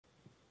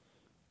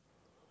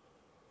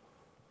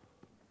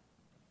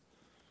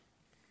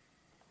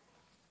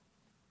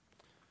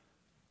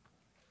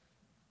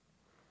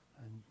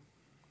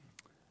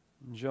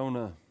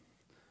Jonah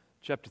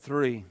chapter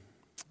 3,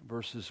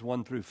 verses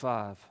 1 through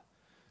 5.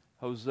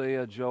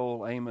 Hosea,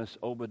 Joel, Amos,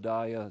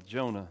 Obadiah,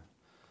 Jonah.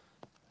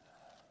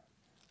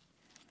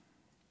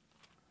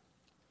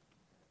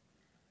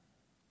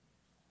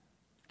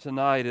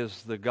 Tonight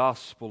is the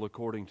gospel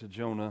according to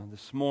Jonah.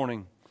 This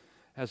morning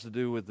has to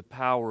do with the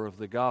power of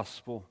the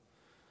gospel.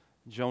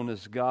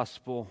 Jonah's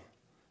gospel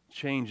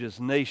changes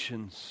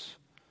nations.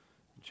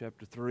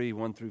 Chapter 3,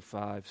 1 through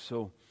 5.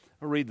 So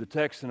I'll read the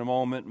text in a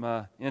moment.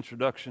 My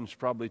introduction's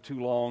probably too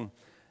long.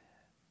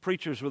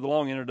 Preachers with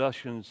long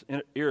introductions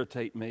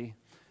irritate me,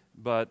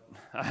 but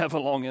I have a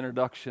long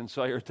introduction,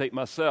 so I irritate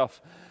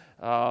myself.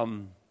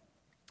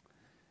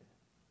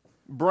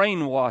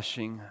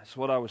 Brainwashing is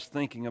what I was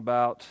thinking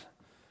about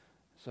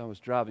as I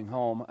was driving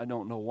home. I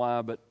don't know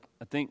why, but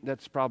I think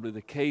that's probably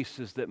the case,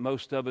 is that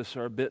most of us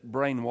are a bit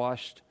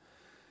brainwashed.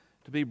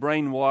 To be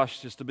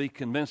brainwashed is to be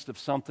convinced of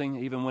something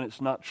even when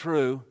it's not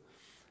true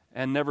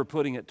and never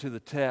putting it to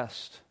the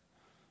test.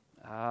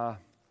 If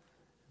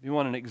you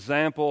want an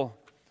example,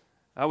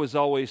 I was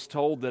always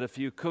told that if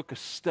you cook a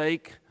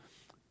steak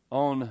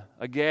on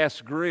a gas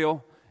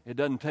grill, it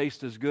doesn't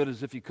taste as good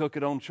as if you cook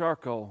it on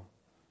charcoal.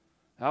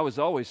 I was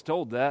always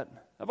told that.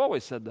 I've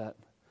always said that.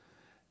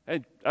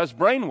 I was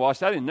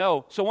brainwashed. I didn't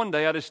know. So one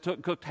day I just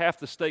cooked half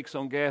the steaks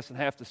on gas and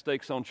half the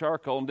steaks on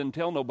charcoal and didn't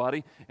tell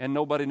nobody, and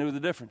nobody knew the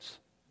difference.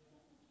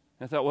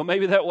 I thought, well,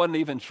 maybe that wasn't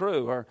even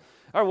true.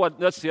 Or what?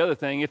 That's the other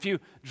thing. If you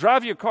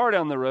drive your car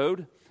down the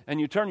road and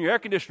you turn your air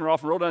conditioner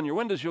off and roll down your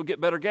windows, you'll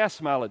get better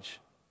gas mileage.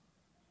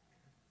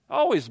 I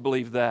always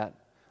believed that.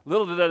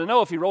 Little did I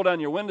know, if you roll down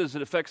your windows,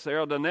 it affects the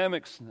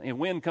aerodynamics, and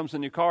wind comes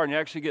in your car, and you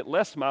actually get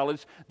less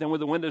mileage than with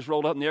the windows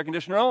rolled up and the air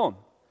conditioner on.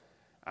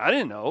 I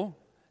didn't know.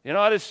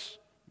 I just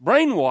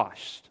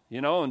brainwashed,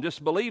 and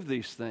just believed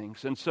these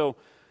things. And so,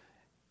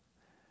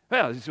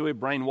 we're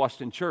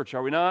brainwashed in church,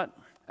 are we not?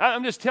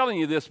 I'm just telling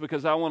you this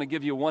because I want to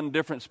give you one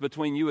difference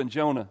between you and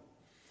Jonah.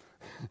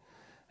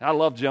 I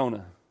love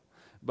Jonah,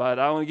 but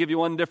I want to give you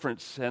one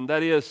difference, and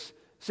that is,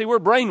 see, we're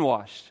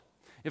brainwashed.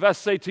 If I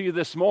say to you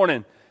this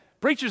morning,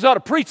 preachers ought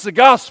to preach the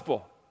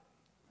gospel.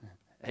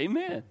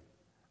 Amen.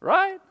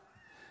 Right?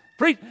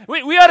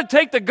 We ought to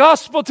take the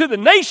gospel to the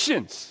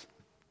nations.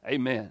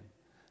 Amen.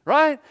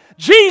 Right?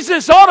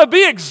 Jesus ought to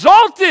be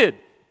exalted.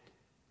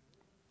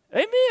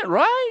 Amen.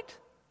 Right?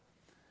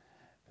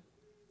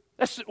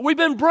 We've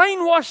been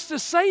brainwashed to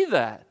say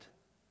that.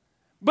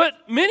 But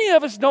many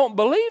of us don't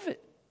believe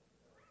it.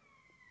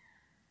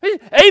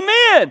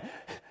 Amen.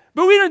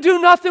 But we don't do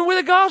nothing with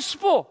the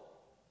gospel.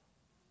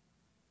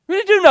 We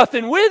didn't do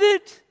nothing with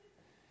it.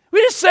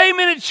 We just say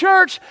amen at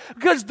church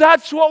because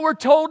that's what we're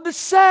told to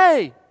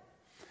say.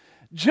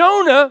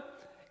 Jonah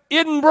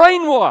isn't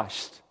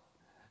brainwashed.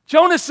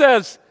 Jonah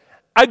says,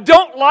 I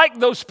don't like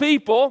those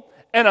people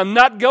and I'm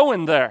not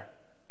going there.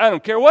 I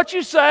don't care what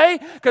you say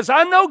because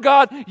I know,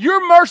 God,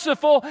 you're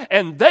merciful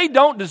and they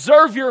don't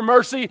deserve your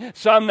mercy,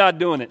 so I'm not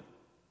doing it.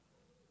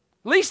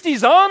 At least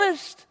he's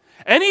honest.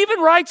 And he even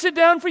writes it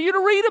down for you to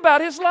read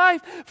about his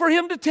life, for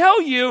him to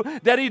tell you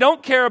that he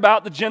don't care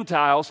about the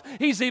Gentiles.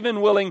 He's even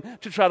willing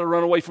to try to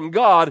run away from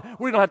God.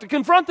 We don't have to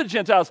confront the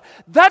Gentiles.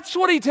 That's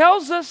what he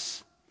tells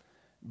us.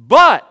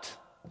 But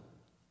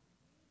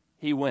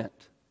he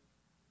went.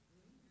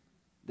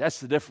 That's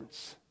the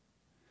difference.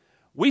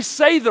 We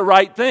say the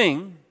right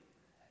thing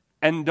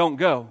and don't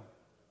go.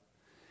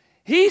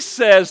 He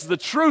says the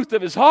truth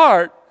of his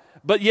heart,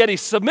 but yet he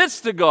submits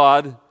to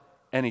God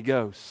and he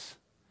goes.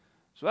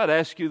 So I'd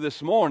ask you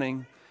this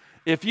morning,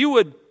 if you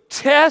would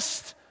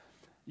test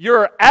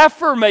your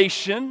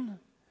affirmation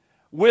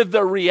with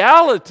the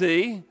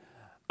reality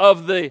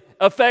of the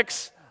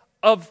effects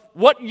of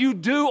what you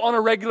do on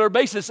a regular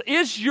basis.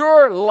 Is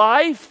your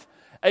life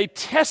a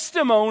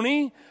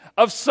testimony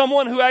of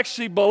someone who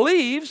actually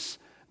believes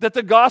that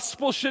the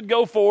gospel should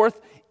go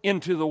forth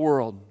into the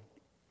world?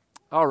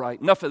 All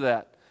right, enough of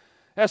that.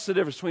 That's the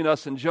difference between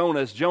us and Jonah,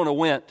 as Jonah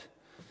went.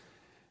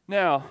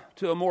 Now,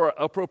 to a more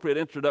appropriate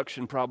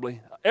introduction probably.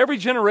 Every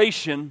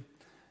generation,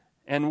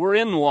 and we're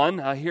in one,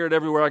 I hear it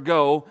everywhere I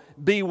go,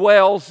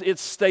 bewails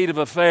its state of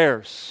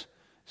affairs.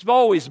 It's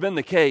always been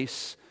the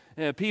case.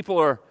 People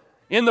are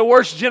in the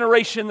worst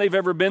generation they've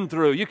ever been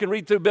through. You can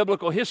read through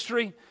biblical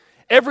history.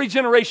 Every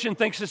generation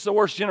thinks it's the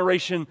worst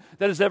generation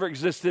that has ever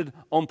existed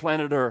on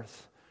planet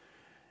Earth.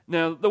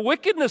 Now, the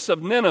wickedness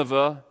of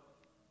Nineveh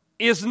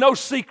is no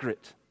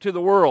secret to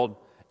the world.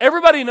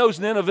 Everybody knows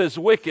Nineveh is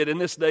wicked in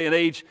this day and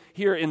age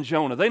here in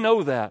Jonah. They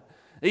know that.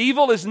 The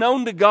evil is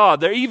known to God.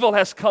 Their evil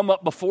has come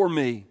up before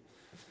me.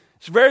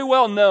 It's very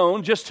well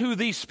known just who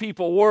these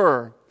people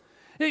were.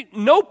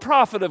 No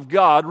prophet of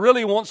God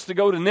really wants to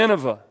go to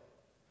Nineveh.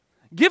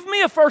 Give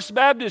me a First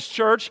Baptist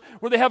church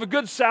where they have a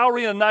good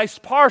salary and a nice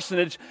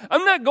parsonage.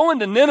 I'm not going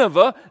to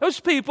Nineveh. Those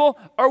people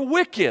are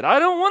wicked. I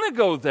don't want to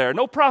go there.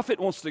 No prophet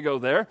wants to go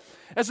there.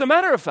 As a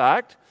matter of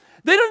fact,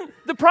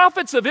 the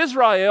prophets of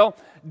Israel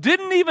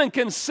didn't even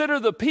consider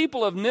the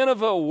people of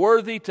Nineveh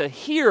worthy to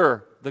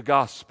hear the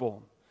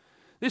gospel.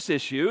 This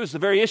issue is the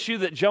very issue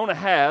that Jonah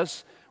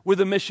has with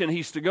the mission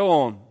he's to go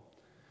on.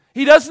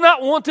 He does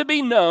not want to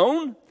be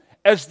known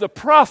as the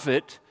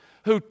prophet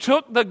who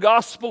took the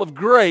gospel of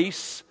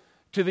grace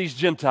to these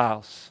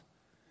Gentiles.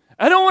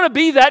 I don't want to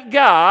be that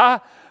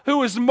guy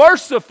who is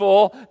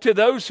merciful to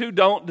those who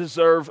don't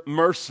deserve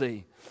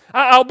mercy.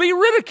 I'll be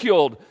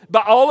ridiculed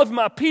by all of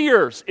my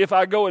peers if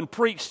I go and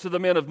preach to the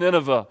men of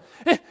Nineveh.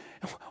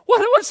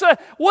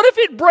 What if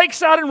it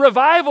breaks out in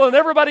revival and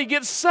everybody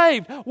gets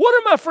saved? What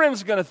are my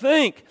friends going to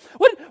think?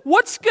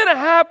 What's going to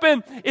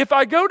happen if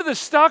I go to the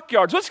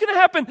stockyards? What's going to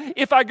happen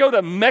if I go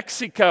to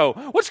Mexico?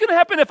 What's going to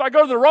happen if I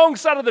go to the wrong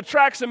side of the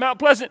tracks in Mount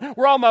Pleasant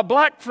where all my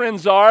black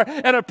friends are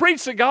and I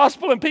preach the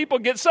gospel and people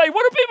get saved?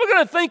 What are people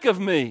going to think of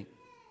me?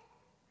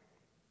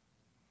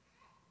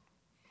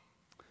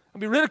 I'll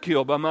be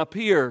ridiculed by my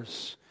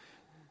peers.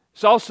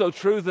 It's also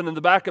true that in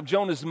the back of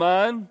Jonah's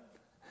mind,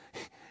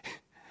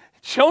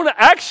 Jonah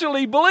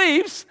actually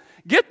believes,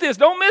 get this,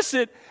 don't miss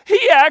it,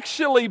 he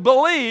actually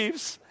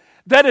believes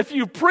that if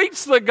you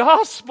preach the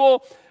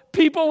gospel,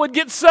 people would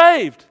get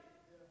saved.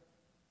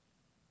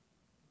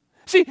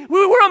 See,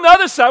 we're on the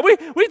other side.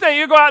 We think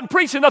you go out and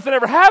preach and nothing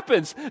ever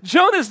happens.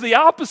 Jonah's the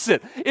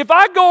opposite. If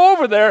I go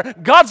over there,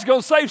 God's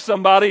going to save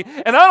somebody,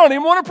 and I don't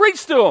even want to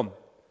preach to them.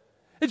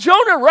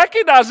 Jonah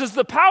recognizes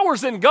the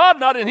power's in God,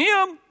 not in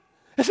him.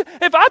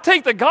 If I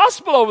take the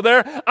gospel over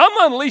there,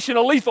 I'm unleashing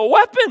a lethal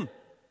weapon.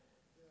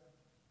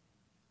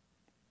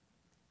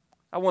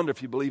 I wonder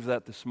if you believe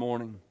that this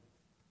morning.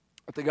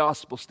 But the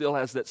gospel still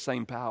has that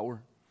same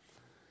power.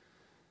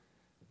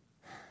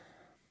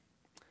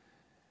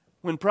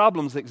 When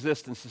problems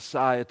exist in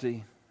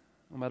society,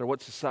 no matter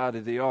what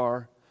society they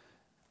are,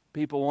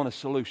 people want a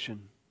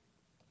solution.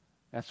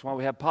 That's why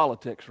we have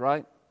politics,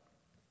 right?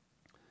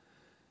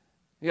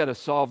 You got to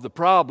solve the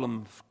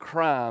problem of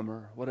crime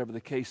or whatever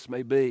the case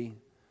may be.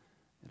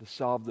 You got to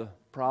solve the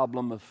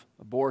problem of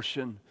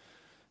abortion,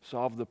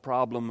 solve the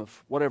problem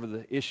of whatever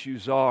the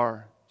issues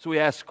are. So we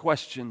ask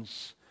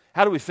questions.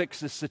 How do we fix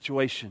this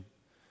situation?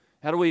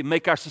 How do we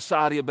make our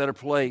society a better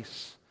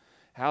place?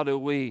 How do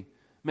we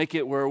make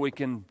it where we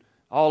can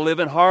all live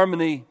in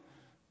harmony,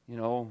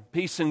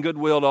 peace and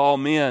goodwill to all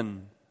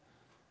men?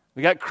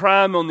 We got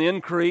crime on the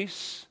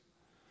increase.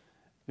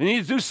 We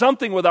need to do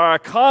something with our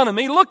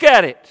economy. Look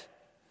at it.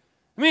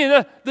 I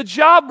mean, the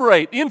job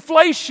rate, the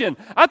inflation.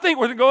 I think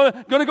we're going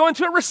to go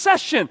into a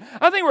recession.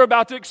 I think we're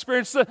about to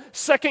experience the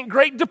second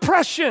Great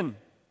Depression.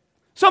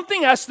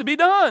 Something has to be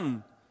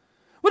done.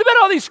 What about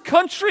all these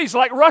countries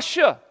like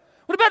Russia?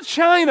 What about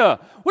China?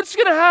 What's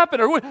going to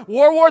happen? Or World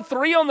War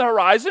III on the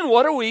horizon?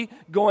 What are we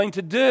going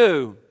to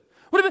do?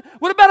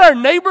 What about our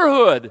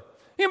neighborhood?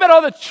 Think about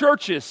all the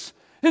churches.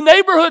 The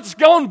neighborhood's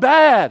gone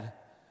bad.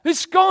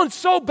 It's gone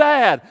so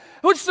bad.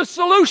 What's the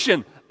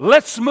solution?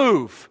 Let's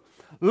move.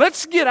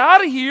 Let's get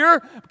out of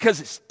here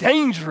because it's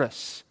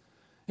dangerous.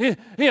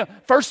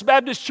 First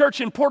Baptist Church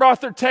in Port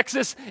Arthur,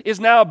 Texas is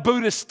now a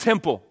Buddhist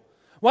temple.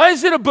 Why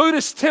is it a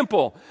Buddhist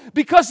temple?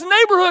 Because the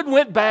neighborhood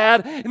went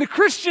bad and the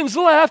Christians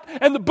left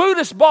and the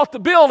Buddhists bought the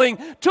building,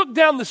 took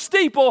down the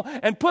steeple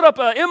and put up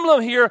an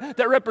emblem here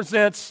that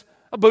represents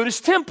a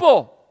Buddhist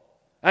temple.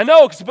 I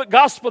know because they put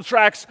gospel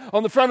tracts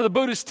on the front of the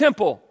Buddhist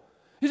temple.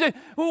 You say,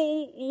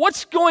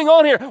 what's going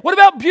on here? What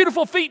about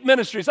Beautiful Feet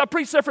Ministries? I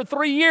preached there for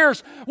 3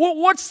 years. Well,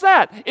 what's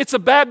that? It's a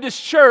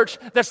Baptist church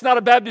that's not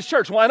a Baptist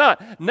church. Why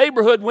not?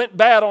 Neighborhood went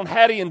bad on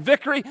Hattie and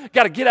Vickery.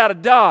 Got to get out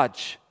of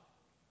Dodge.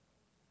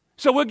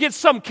 So we'll get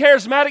some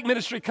charismatic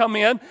ministry come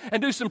in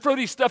and do some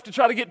fruity stuff to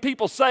try to get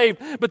people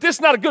saved. But this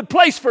is not a good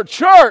place for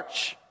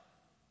church.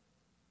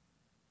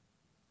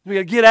 We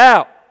got to get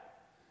out.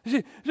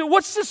 So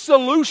what's the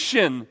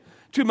solution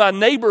to my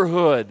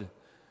neighborhood?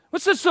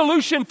 What's the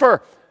solution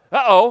for,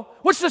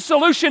 what's the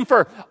solution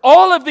for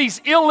all of these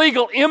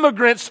illegal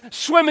immigrants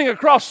swimming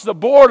across the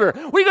border?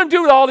 What are you going to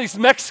do with all these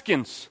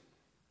Mexicans?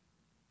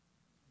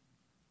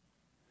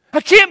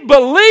 I can't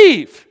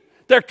believe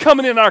they're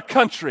coming in our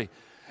country.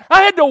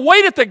 I had to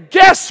wait at the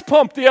gas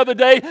pump the other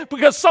day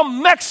because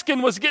some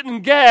Mexican was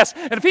getting gas.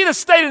 And if he'd have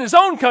stayed in his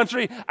own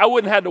country, I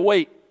wouldn't have had to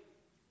wait.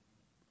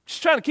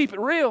 Just trying to keep it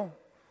real.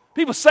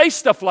 People say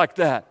stuff like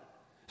that.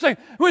 It's like,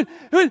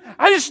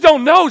 I just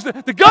don't know.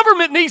 The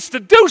government needs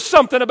to do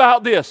something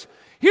about this.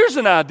 Here's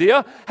an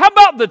idea. How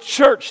about the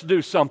church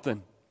do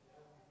something?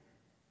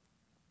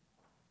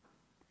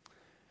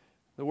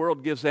 The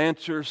world gives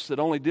answers that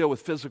only deal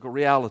with physical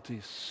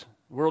realities.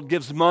 The world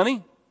gives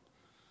money.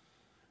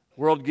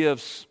 The world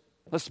gives,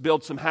 let's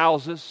build some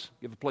houses,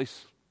 give a place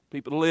for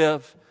people to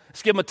live.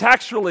 Let's give them a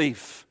tax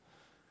relief.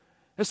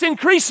 Let's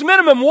increase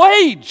minimum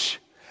wage.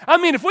 I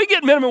mean, if we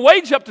get minimum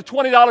wage up to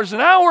 $20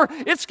 an hour,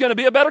 it's going to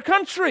be a better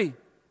country.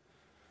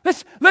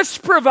 Let's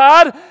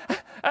provide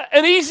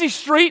an easy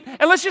street,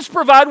 and let's just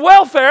provide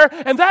welfare,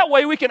 and that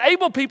way we can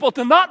enable people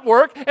to not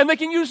work, and they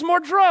can use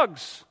more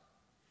drugs.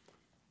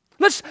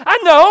 Let's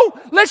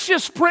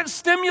just print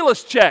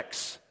stimulus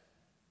checks.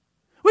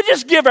 We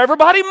just give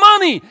everybody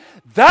money.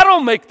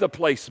 That'll make the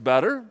place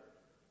better.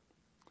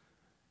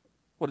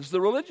 What does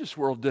the religious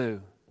world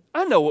do?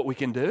 I know what we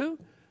can do.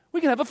 We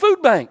can have a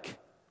food bank.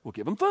 We'll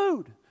give them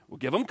food. We'll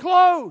give them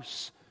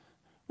clothes.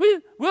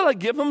 We'll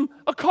give them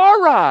a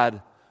car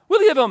ride.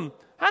 We'll give them,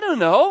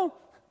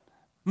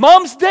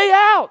 Mom's day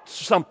out,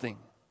 something.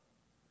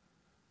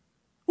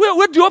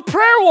 We'll do a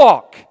prayer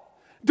walk.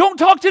 Don't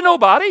talk to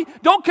nobody.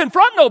 Don't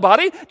confront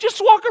nobody.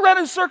 Just walk around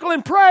in a circle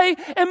and pray,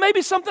 and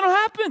maybe something will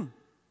happen.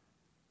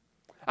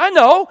 I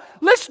know.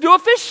 Let's do a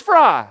fish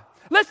fry.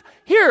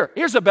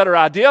 Here's a better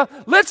idea.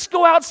 Let's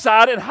go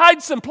outside and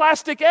hide some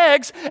plastic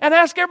eggs and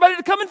ask everybody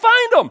to come and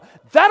find them.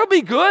 That'll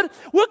be good.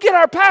 We'll get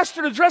our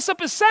pastor to dress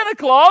up as Santa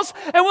Claus,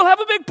 and we'll have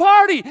a big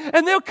party,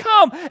 and they'll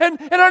come, and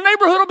our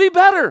neighborhood will be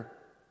better.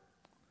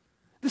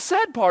 The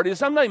sad part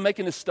is I'm not even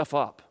making this stuff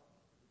up.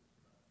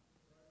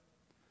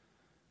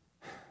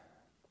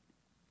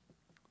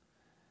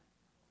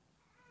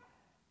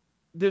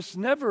 There's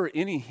never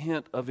any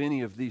hint of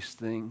any of these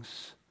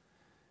things.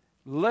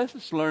 Let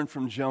us learn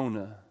from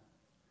Jonah.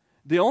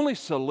 The only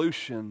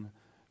solution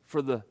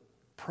for the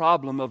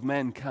problem of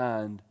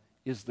mankind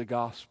is the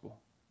gospel.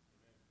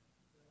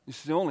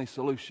 It's the only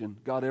solution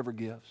God ever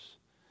gives.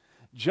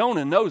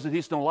 Jonah knows that he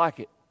just don't like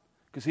it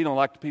because he don't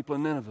like the people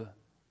in Nineveh.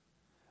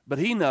 But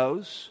he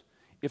knows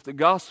if the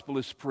gospel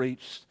is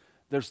preached,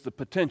 there's the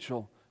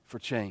potential for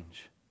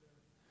change.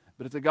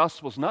 But if the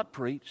gospel is not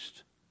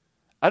preached,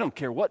 I don't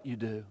care what you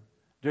do,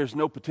 there's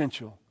no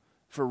potential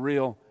for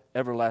real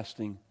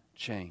everlasting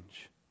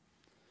change.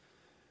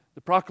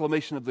 The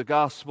proclamation of the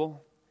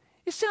gospel,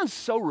 it sounds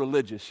so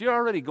religious. You're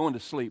already going to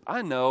sleep.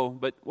 I know,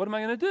 but what am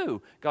I going to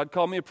do? God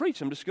called me to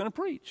preach. I'm just going to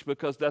preach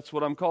because that's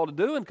what I'm called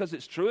to do and because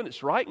it's true and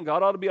it's right and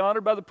God ought to be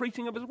honored by the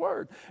preaching of His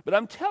word. But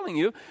I'm telling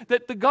you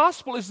that the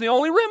gospel is the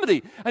only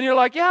remedy. And you're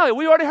like, yeah,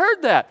 we already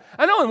heard that.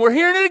 I know, and we're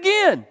hearing it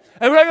again.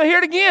 And we're going to hear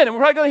it again, and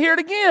we're probably going to hear it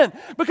again.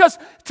 Because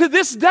to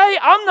this day,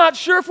 I'm not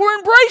sure if we're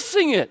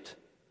embracing it.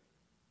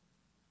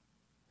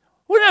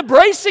 We're not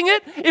embracing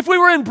it. If we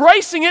were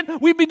embracing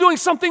it, we'd be doing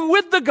something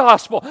with the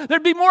gospel.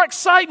 There'd be more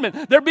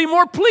excitement. There'd be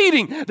more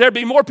pleading. There'd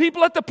be more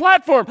people at the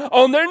platform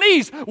on their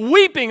knees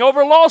weeping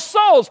over lost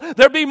souls.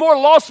 There'd be more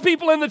lost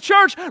people in the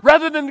church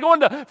rather than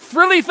going to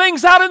frilly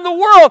things out in the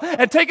world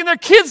and taking their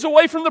kids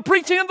away from the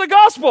preaching of the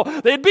gospel.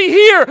 They'd be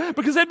here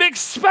because they'd be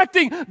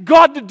expecting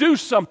God to do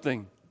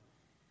something.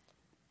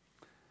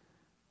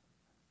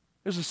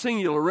 There's a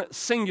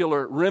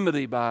singular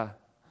remedy by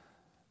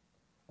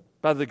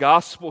the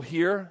gospel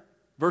here.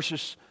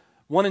 Verses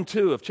 1 and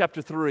 2 of chapter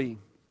 3.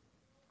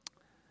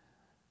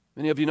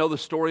 Many of you know the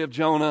story of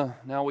Jonah.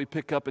 Now we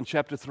pick up in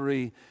chapter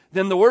 3.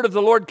 Then the word of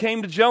the Lord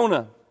came to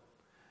Jonah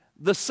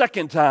the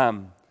second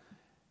time,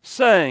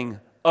 saying,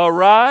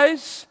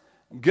 Arise,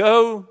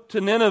 go to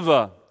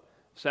Nineveh.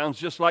 Sounds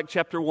just like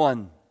chapter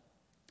 1.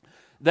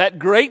 That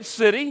great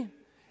city,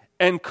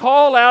 and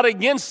call out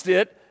against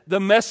it the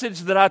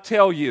message that I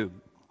tell you.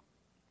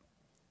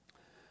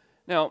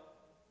 Now,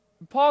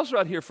 pause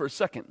right here for a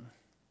second.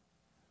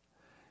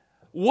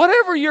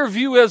 Whatever your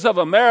view is of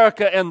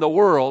America and the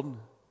world,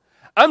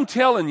 I'm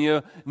telling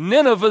you,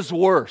 Nineveh's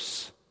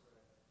worse.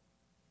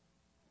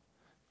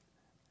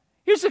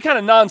 Here's the kind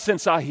of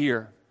nonsense I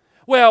hear.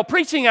 Well,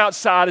 preaching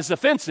outside is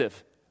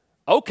offensive.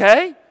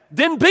 Okay,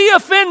 then be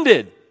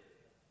offended.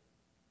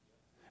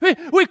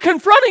 We're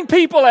confronting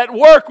people at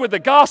work with the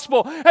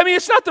gospel. I mean,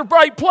 it's not the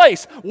right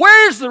place.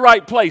 Where's the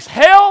right place?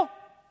 Hell?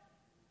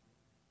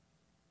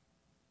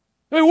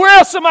 I mean, where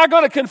else am I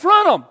going to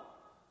confront them?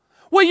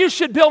 Well, you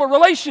should build a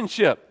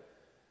relationship.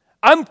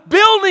 I'm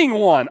building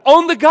one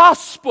on the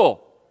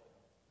gospel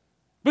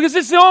because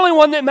it's the only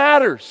one that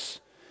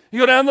matters. You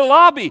go down to the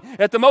lobby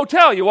at the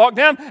motel. You walk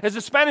down, there's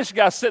a Spanish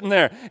guy sitting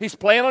there. He's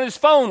playing on his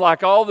phone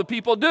like all the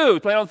people do.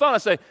 He's playing on the phone. I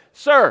say,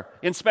 sir,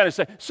 in Spanish,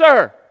 I say,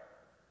 sir.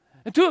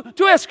 And tú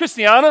eres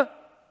cristiana?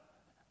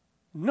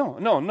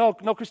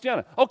 No,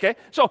 Christiana. Okay,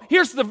 so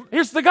here's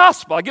the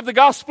gospel. I give the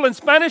gospel in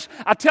Spanish.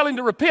 I tell him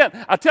to repent.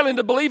 I tell him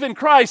to believe in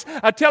Christ.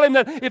 I tell him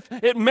that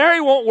if Mary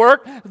won't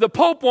work, the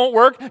Pope won't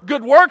work,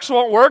 good works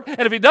won't work,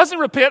 and if he doesn't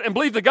repent and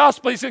believe the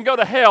gospel, he's going to go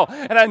to hell.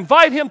 And I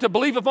invite him to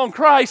believe upon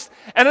Christ,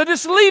 and I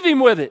just leave him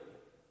with it.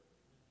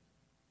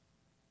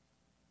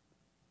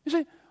 You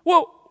say,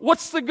 well,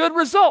 what's the good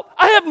result?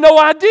 I have no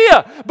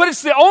idea, but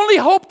it's the only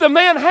hope the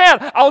man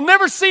had. I'll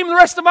never see him the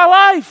rest of my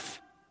life.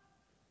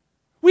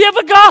 We have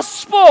a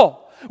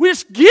gospel. We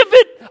just give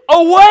it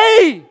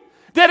away.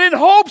 That in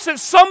hopes that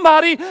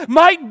somebody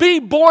might be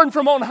born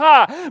from on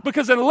high.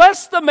 Because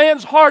unless the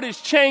man's heart is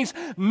changed,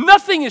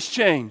 nothing is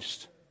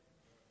changed.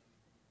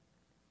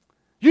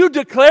 You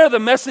declare the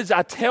message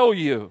I tell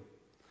you.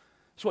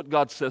 That's what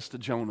God says to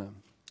Jonah.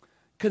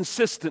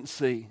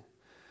 Consistency.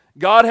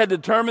 God had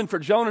determined for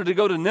Jonah to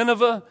go to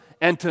Nineveh,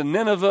 and to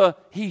Nineveh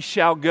he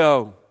shall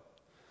go.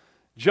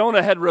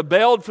 Jonah had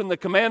rebelled from the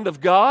command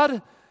of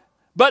God.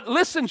 But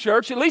listen,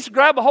 church, at least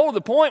grab a hold of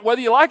the point,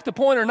 whether you like the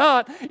point or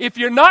not. If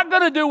you're not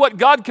going to do what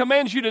God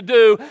commands you to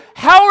do,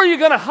 how are you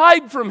going to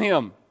hide from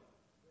Him?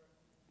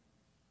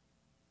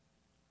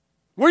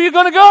 Where are you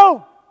going to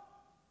go?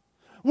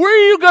 Where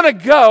are you going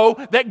to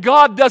go that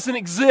God doesn't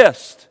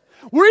exist?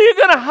 Where are you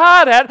going to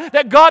hide at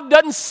that God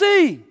doesn't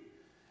see?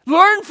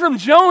 Learn from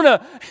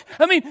Jonah.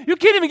 I mean, you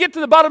can't even get to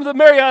the bottom of the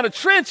Mariana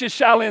Trench, as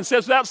Shaolin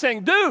says, without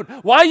saying, dude,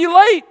 why are you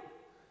late?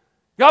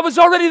 God was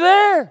already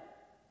there.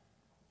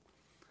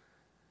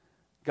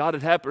 God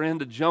had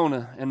apprehended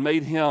Jonah and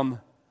made him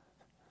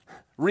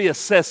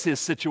reassess his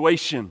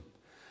situation.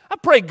 I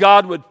pray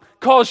God would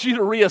cause you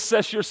to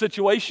reassess your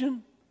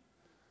situation.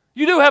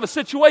 You do have a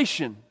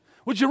situation.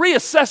 Would you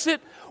reassess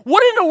it?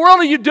 What in the world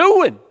are you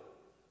doing?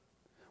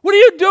 What are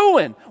you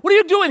doing? What are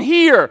you doing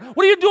here?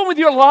 What are you doing with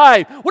your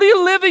life? What are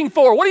you living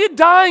for? What are you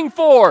dying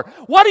for?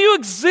 Why do you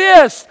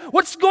exist?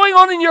 What's going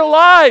on in your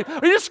life?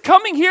 Are you just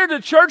coming here to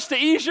church to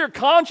ease your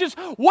conscience?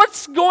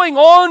 What's going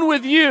on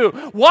with you?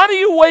 Why do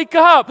you wake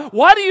up?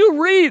 Why do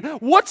you read?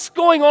 What's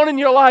going on in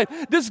your life?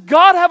 Does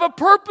God have a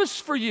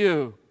purpose for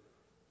you?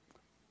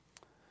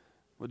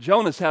 Well,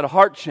 Jonah's had a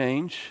heart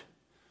change.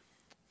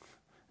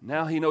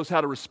 Now he knows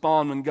how to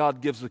respond when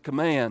God gives a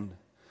command.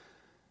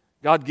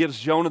 God gives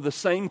Jonah the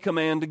same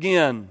command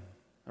again.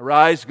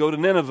 Arise, go to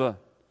Nineveh.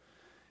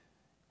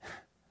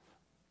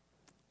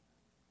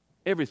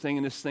 Everything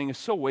in this thing is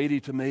so weighty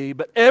to me,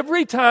 but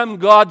every time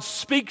God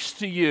speaks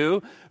to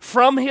you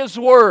from His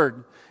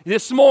Word,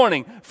 this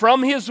morning,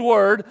 from His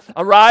Word,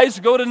 arise,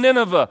 go to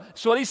Nineveh.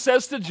 That's what He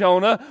says to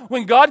Jonah.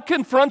 When God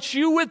confronts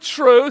you with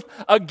truth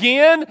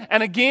again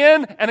and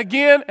again and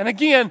again and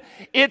again,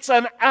 it's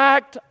an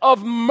act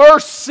of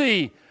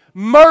mercy.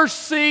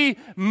 Mercy,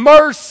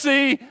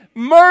 mercy,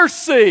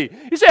 mercy.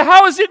 You say,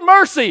 how is it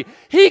mercy?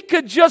 He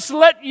could just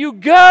let you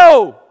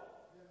go.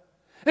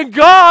 And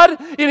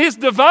God, in His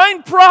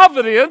divine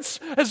providence,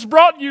 has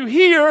brought you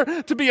here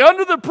to be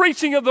under the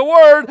preaching of the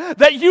Word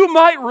that you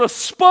might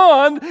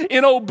respond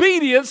in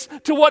obedience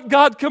to what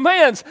God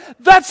commands.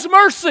 That's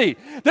mercy.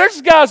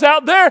 There's guys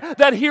out there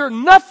that hear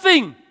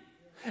nothing.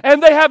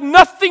 And they have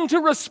nothing to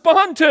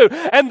respond to.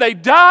 And they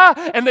die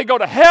and they go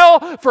to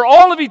hell for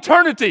all of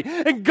eternity.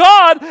 And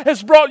God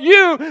has brought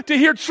you to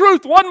hear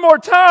truth one more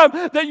time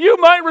that you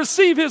might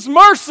receive His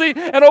mercy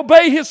and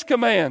obey His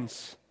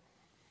commands.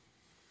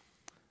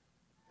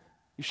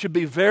 You should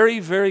be very,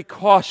 very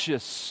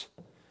cautious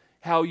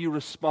how you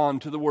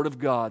respond to the Word of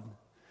God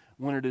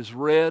when it is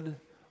read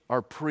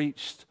or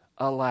preached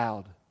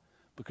aloud,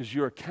 because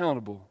you're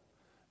accountable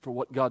for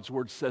what God's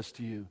Word says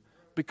to you,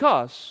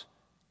 because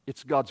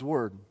it's God's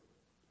Word.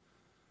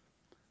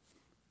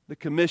 The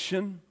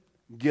commission,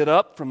 get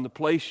up from the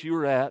place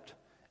you're at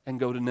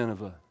and go to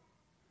Nineveh,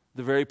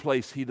 the very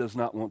place He does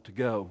not want to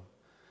go.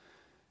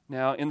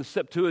 Now, in the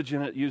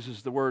Septuagint, it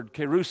uses the word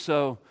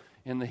keruso.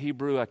 In the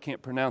Hebrew, I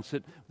can't pronounce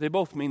it. They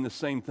both mean the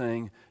same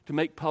thing, to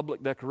make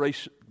public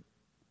declarations,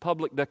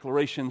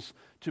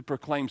 to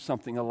proclaim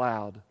something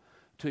aloud,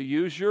 to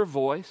use your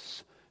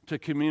voice to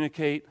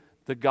communicate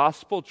the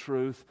gospel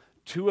truth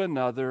to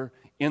another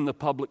in the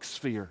public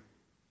sphere.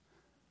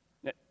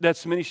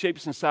 That's many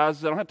shapes and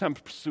sizes. I don't have time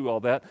to pursue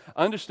all that.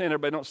 I understand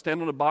everybody don't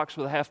stand on a box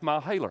with a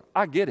half-mile hailer.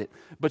 I get it.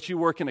 But you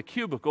work in a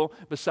cubicle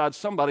beside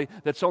somebody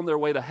that's on their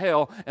way to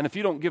hell, and if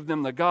you don't give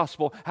them the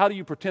gospel, how do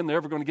you pretend they're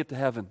ever going to get to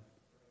heaven?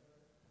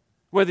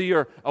 Whether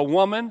you're a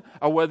woman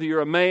or whether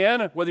you're a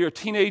man, whether you're a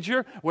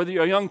teenager, whether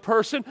you're a young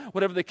person,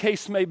 whatever the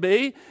case may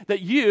be,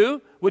 that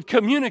you would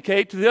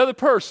communicate to the other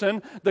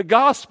person the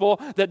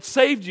gospel that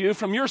saved you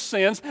from your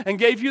sins and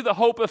gave you the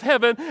hope of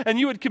heaven, and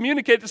you would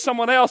communicate to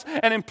someone else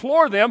and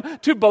implore them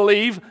to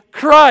believe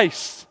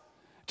Christ.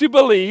 To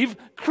believe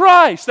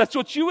Christ. That's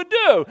what you would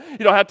do. You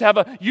don't have to have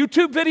a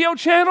YouTube video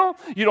channel.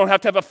 You don't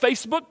have to have a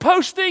Facebook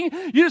posting.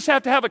 You just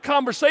have to have a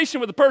conversation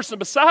with the person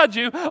beside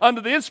you under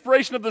the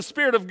inspiration of the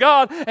Spirit of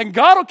God, and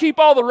God will keep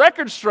all the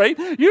records straight.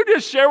 You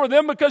just share with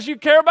them because you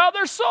care about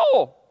their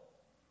soul.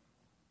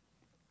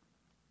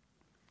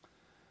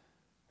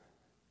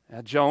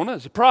 Now, Jonah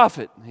is a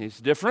prophet. He's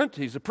different.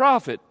 He's a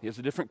prophet. He has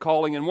a different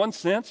calling in one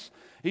sense.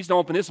 He's to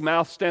open his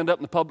mouth, stand up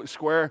in the public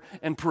square,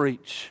 and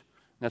preach.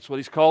 That's what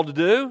he's called to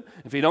do.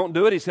 If he don't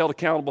do it, he's held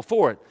accountable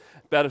for it.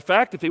 Matter of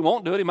fact, if he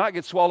won't do it, he might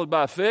get swallowed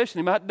by a fish and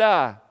he might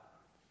die.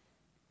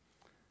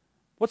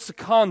 What's the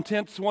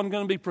content that's one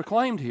going to be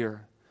proclaimed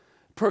here?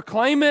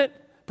 Proclaim it.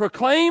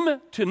 Proclaim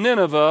to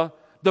Nineveh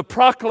the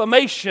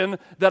proclamation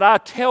that I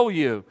tell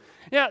you.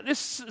 Yeah,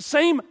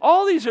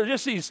 all these are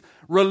just these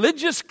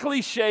religious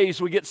cliches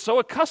we get so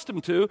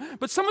accustomed to,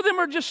 but some of them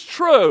are just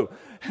true.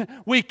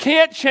 We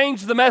can't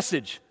change the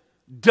message.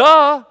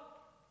 Duh.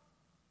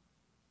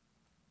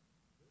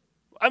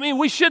 I mean,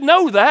 we should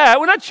know that.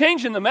 We're not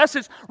changing the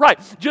message. Right,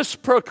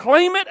 just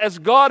proclaim it as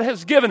God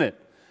has given it.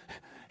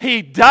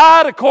 He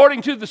died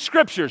according to the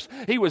Scriptures.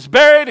 He was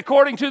buried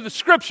according to the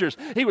Scriptures.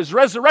 He was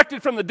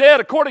resurrected from the dead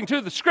according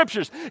to the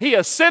Scriptures. He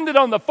ascended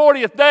on the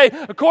 40th day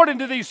according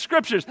to these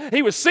Scriptures.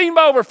 He was seen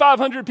by over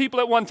 500 people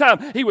at one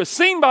time. He was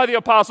seen by the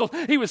apostles.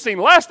 He was seen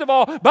last of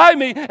all by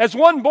me as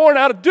one born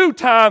out of due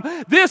time.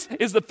 This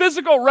is the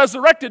physical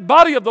resurrected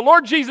body of the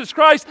Lord Jesus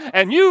Christ,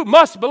 and you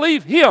must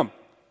believe Him.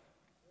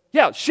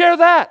 Yeah, share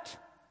that.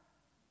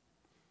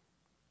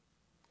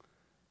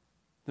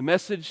 The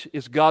message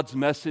is God's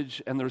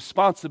message, and the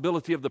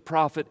responsibility of the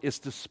prophet is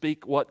to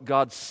speak what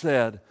God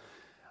said.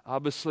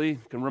 Obviously,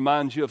 I can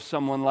remind you of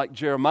someone like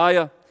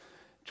Jeremiah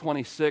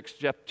 26,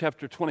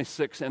 chapter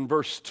 26 and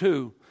verse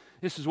 2.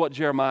 This is what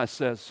Jeremiah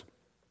says.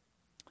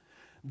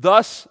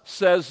 Thus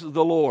says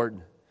the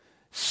Lord,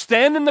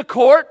 stand in the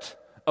court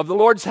of the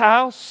Lord's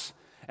house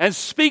and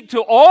speak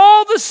to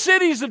all the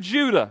cities of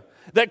Judah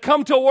that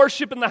come to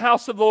worship in the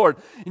house of the Lord.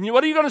 And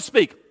what are you going to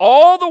speak?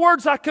 All the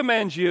words I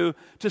command you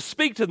to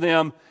speak to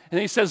them. And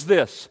he says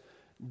this,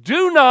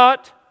 do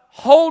not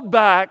hold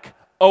back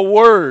a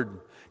word.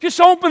 Just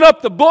open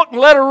up the book and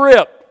let her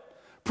rip.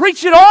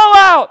 Preach it all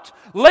out.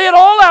 Lay it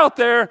all out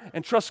there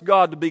and trust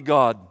God to be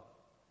God.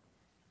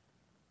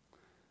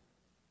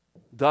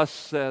 Thus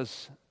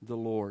says the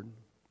Lord.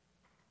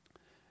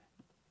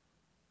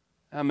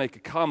 I make a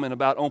comment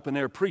about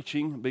open-air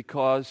preaching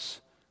because,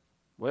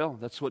 well,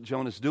 that's what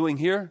Jonah's doing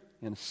here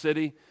in a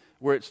city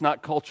where it's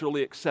not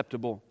culturally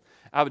acceptable.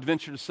 I would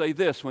venture to say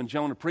this, when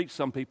Jonah preached,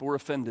 some people were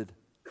offended.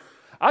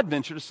 I'd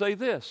venture to say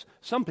this,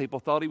 some people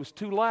thought he was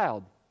too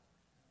loud.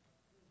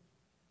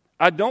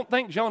 I don't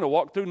think Jonah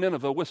walked through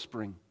Nineveh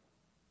whispering.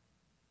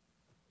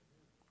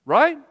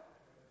 Right?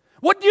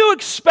 What do you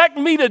expect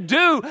me to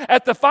do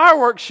at the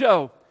fireworks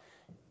show?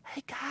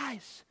 Hey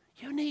guys,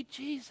 you need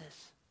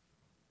Jesus.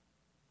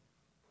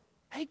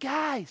 Hey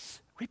guys,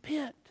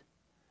 repent.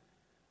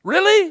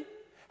 Really?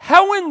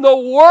 How in the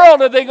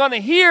world are they going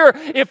to hear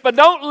if I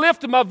don't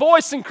lift my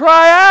voice and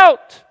cry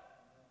out?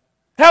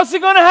 How's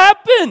it going to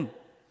happen?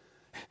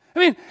 I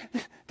mean,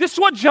 this is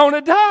what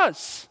Jonah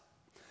does.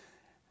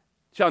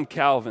 John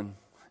Calvin,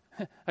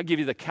 I'll give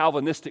you the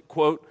Calvinistic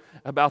quote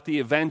about the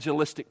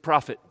evangelistic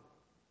prophet.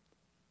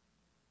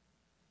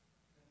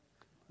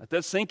 Let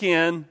that sink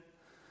in.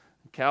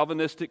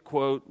 Calvinistic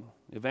quote,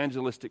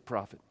 evangelistic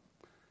prophet.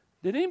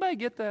 Did anybody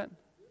get that?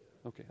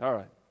 Okay, all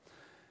right.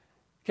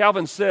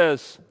 Calvin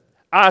says,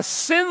 I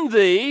send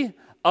thee,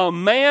 a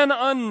man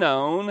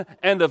unknown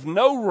and of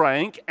no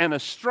rank and a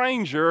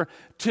stranger,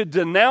 to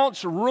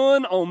denounce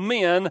ruin on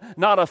men,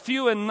 not a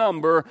few in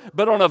number,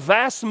 but on a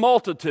vast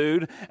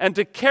multitude, and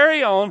to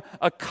carry on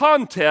a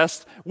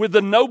contest with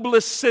the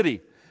noblest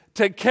city.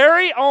 To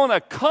carry on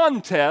a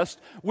contest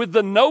with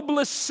the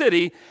noblest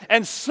city,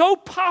 and so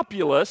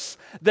populous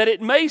that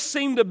it may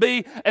seem to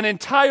be an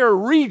entire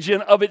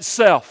region of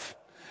itself.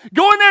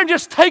 Go in there and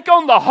just take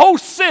on the whole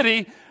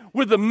city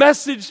with the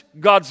message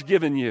God's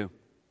given you.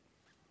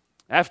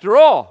 After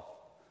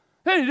all,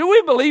 hey, do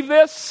we believe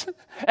this?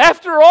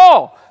 After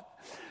all,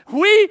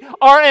 we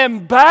are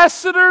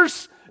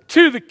ambassadors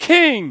to the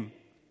King.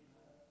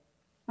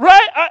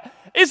 Right?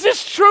 Is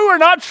this true or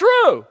not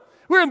true?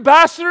 We're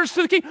ambassadors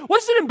to the King.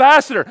 What's an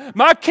ambassador?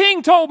 My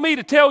King told me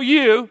to tell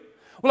you.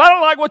 Well, I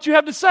don't like what you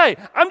have to say.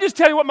 I'm just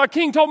telling you what my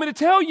King told me to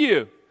tell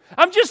you.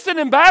 I'm just an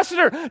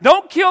ambassador.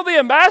 Don't kill the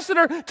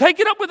ambassador.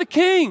 Take it up with the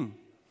King.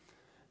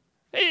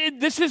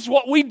 This is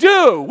what we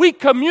do. We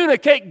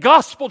communicate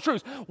gospel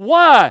truths.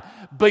 Why?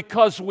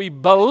 Because we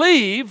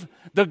believe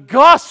the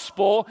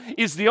gospel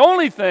is the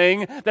only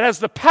thing that has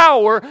the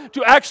power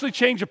to actually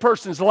change a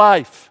person's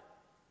life.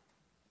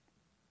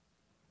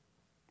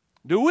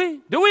 Do we?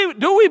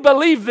 Do we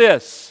believe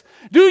this?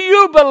 Do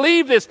you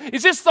believe this?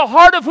 Is this the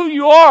heart of who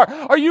you are?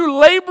 Are you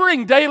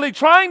laboring daily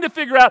trying to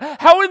figure out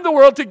how in the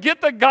world to get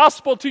the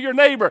gospel to your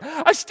neighbor?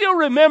 I still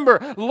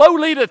remember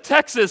Lolita,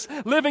 Texas,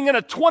 living in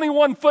a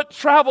 21-foot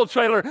travel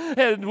trailer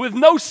and with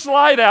no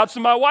slide outs,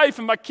 and my wife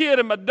and my kid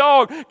and my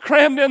dog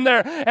crammed in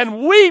there and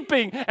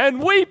weeping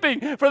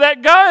for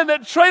that guy in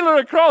that trailer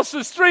across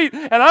the street.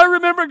 And I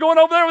remember going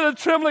over there with a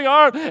trembling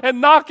arm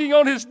and knocking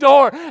on his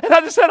door. And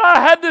I just said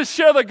I had to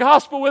share the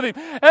gospel with him.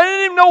 And I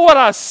didn't even know what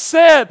I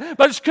said,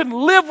 but I just couldn't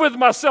live with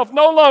myself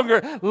no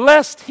longer,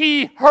 lest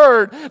he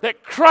heard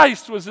that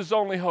Christ was his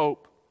only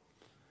hope.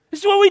 This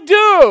is what we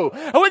do.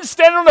 I wasn't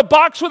standing on a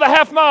box with a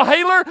half-mile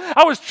hailer.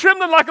 I was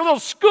trembling like a little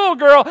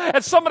schoolgirl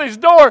at somebody's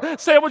door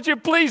saying, would you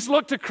please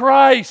look to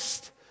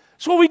Christ?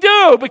 That's what we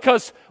do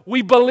because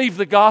we believe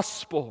the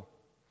gospel.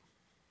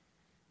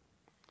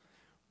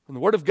 When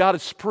the Word of God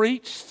is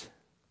preached,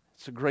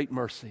 it's a great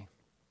mercy.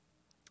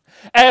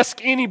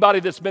 Ask anybody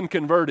that's been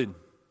converted.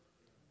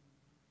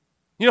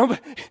 You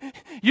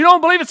don't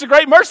believe it's a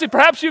great mercy.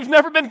 Perhaps you've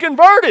never been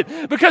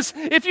converted. Because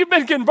if you've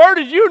been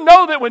converted, you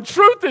know that when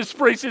truth is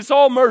preached, it's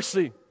all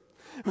mercy.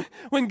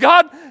 When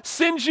God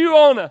sends you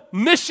on a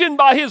mission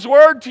by His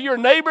Word to your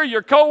neighbor,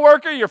 your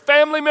coworker, your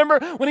family member,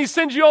 when He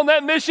sends you on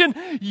that mission,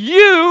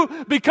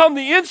 you become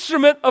the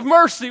instrument of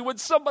mercy. Would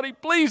somebody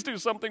please do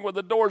something with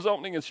the doors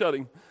opening and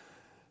shutting?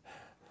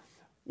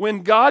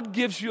 When God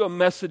gives you a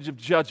message of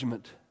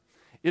judgment,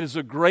 it is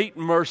a great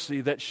mercy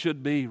that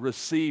should be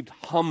received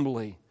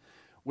humbly,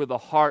 with a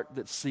heart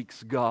that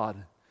seeks God.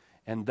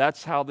 And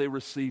that's how they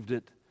received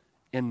it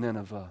in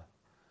Nineveh.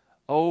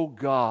 Oh,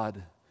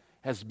 God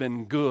has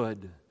been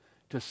good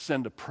to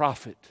send a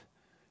prophet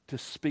to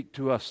speak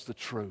to us the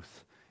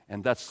truth.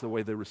 And that's the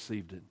way they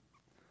received it.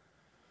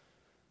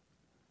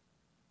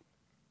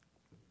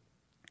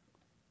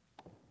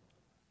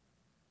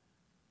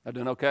 I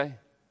doing okay?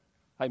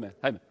 Hey, man.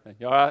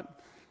 You all right?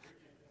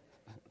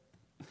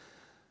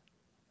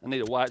 I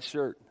need a white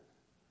shirt.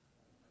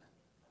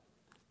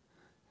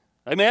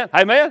 Amen?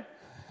 Amen?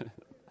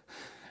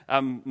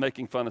 I'm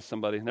making fun of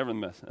somebody. Never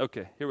mind.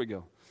 Okay, here we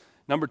go.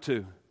 Number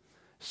 2,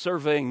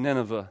 surveying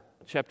Nineveh,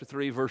 chapter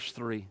 3, verse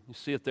 3. You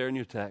see it there in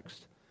your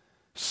text.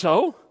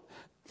 So,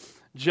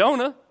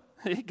 Jonah,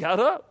 he got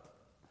up.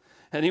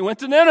 and he went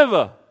to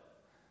Nineveh.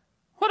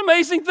 What an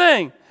amazing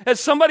thing. As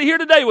somebody here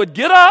today would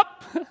get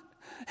up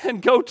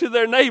and go to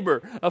their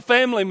neighbor, a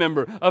family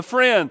member, a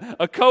friend,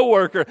 a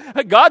coworker.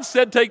 God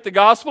said, take the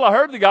gospel. I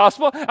heard the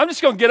gospel. I'm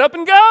just going to get up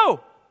and go.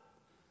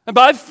 And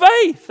by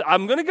faith,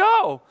 I'm going to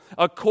go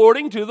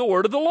according to the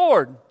word of the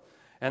Lord.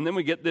 And then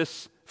we get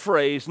this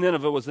phrase,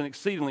 Nineveh was an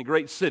exceedingly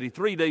great city,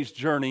 3 days'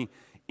 journey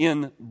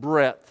in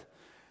breadth.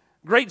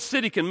 Great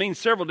city can mean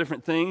several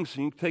different things.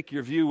 You can take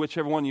your view,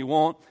 whichever one you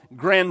want.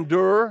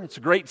 Grandeur, it's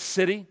a great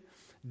city.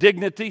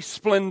 Dignity,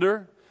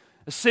 splendor.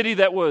 A city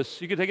that was,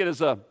 you can take it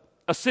as a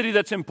city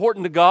that's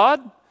important to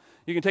God.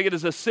 You can take it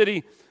as a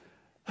city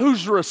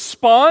whose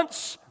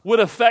response would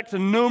affect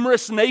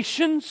numerous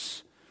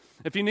nations.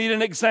 If you need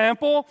an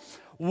example,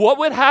 what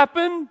would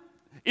happen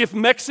if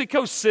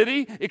Mexico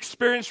City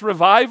experienced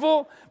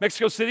revival?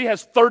 Mexico City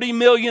has 30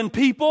 million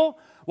people.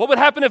 What would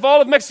happen if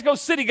all of Mexico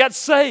City got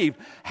saved?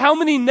 How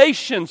many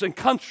nations and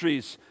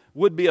countries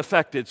would be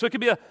affected? So it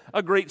could be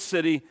a great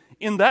city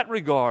in that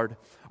regard.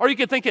 Or you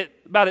could think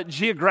about it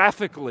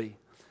geographically.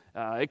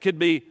 It could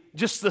be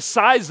just the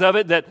size of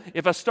it, that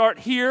if I start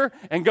here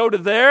and go to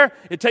there,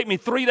 it'd take me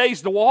 3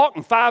 days to walk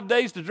and 5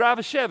 days to drive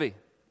a Chevy.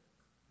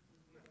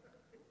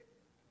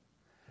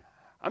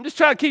 I'm just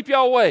trying to keep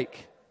y'all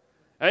awake.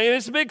 I mean,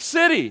 it's a big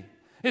city.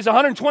 It's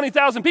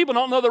 120,000 people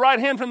don't know the right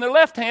hand from their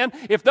left hand.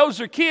 If those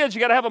are kids,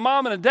 you got to have a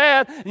mom and a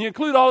dad, and you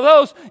include all of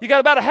those, you got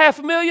about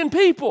 500,000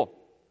 people.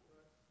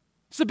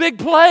 It's a big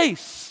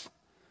place.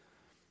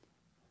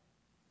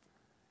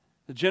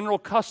 The general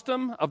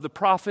custom of the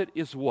prophet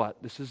is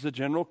what? This is the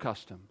general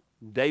custom.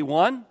 Day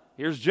one,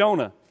 here's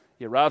Jonah.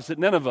 He arrives at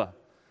Nineveh.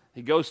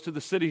 He goes to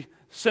the city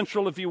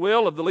central, if you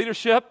will, of the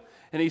leadership,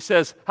 and he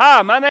says,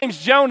 "Hi, my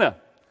name's Jonah.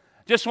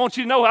 Just want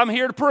you to know I'm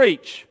here to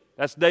preach."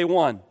 That's day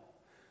one.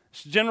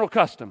 It's general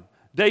custom.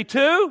 Day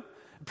two,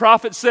 the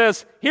prophet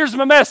says, "Here's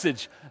my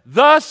message.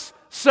 Thus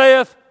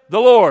saith the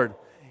Lord."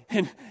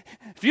 And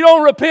if you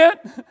don't repent,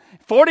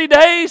 40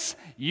 days,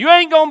 you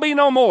ain't going to be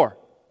no more.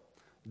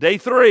 Day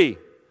three,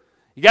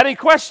 you got any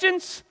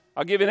questions?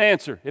 I'll give you an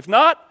answer. If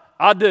not,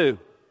 I do.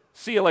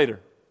 See you later.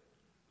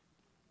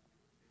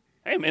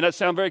 Hey, it may not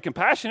sound very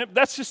compassionate, but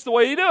that's just the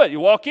way you do it.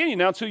 You walk in, you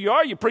announce who you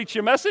are, you preach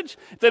your message.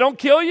 If they don't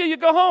kill you, you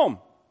go home.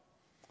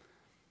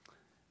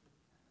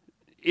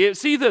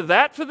 It's either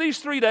that for these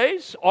 3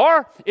 days,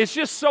 or it's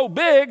just so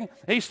big,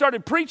 he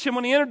started preaching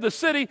when he entered the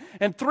city,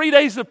 and 3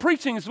 days of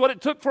preaching is what it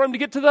took for him to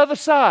get to the other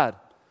side.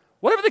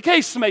 Whatever the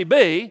case may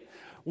be,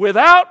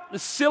 without the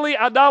silly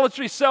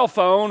idolatry cell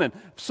phone and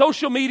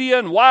social media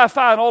and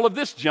Wi-Fi and all of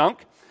this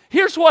junk,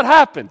 here's what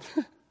happened.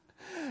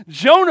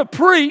 Jonah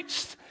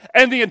preached,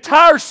 and the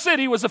entire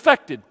city was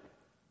affected.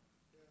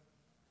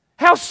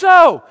 How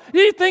so?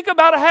 You think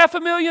about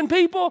 500,000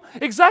 people?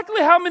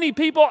 Exactly how many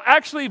people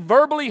actually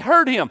verbally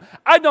heard him?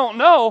 I don't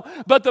know,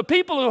 but the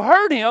people who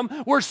heard him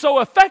were so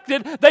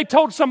affected, they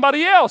told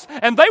somebody else.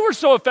 And they were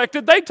so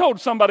affected, they told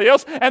somebody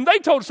else, and they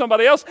told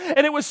somebody else.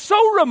 And it was so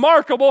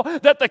remarkable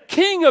that the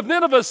king of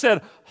Nineveh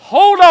said,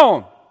 "Hold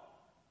on."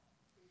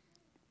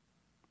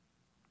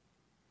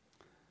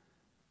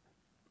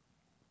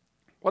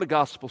 What a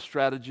gospel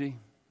strategy.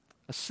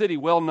 A city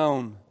well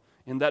known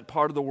in that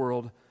part of the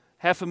world.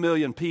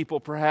 500,000 people,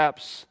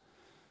 perhaps.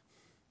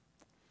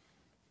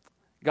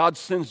 God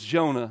sends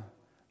Jonah,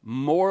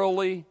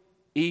 morally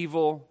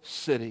evil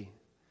city,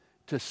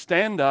 to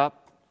stand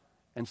up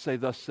and say,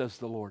 "Thus says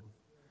the Lord."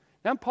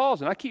 Now I'm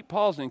pausing. I keep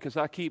pausing because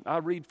I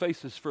read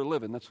faces for a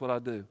living. That's what I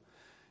do.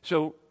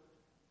 So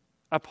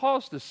I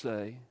pause to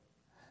say,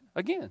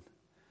 again,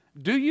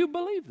 do you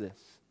believe this?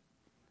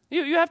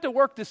 You have to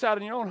work this out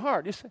in your own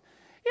heart. You say,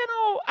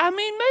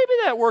 maybe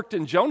that worked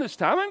in Jonah's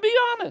time. And be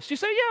honest. You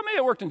say, yeah, maybe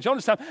it worked in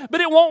Jonah's time,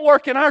 but it won't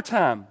work in our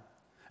time.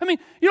 You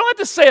don't have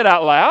to say it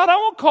out loud. I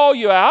won't call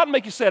you out and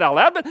make you say it out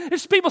loud, but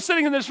there's people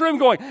sitting in this room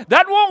going,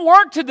 that won't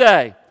work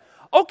today.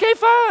 Okay,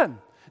 fine.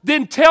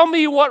 Then tell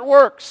me what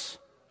works.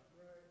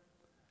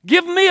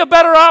 Give me a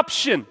better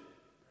option.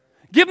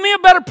 Give me a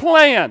better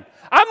plan.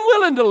 I'm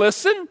willing to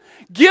listen.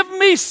 Give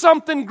me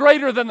something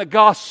greater than the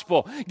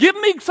gospel. Give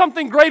me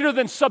something greater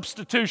than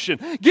substitution.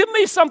 Give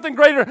me something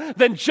greater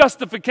than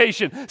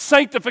justification,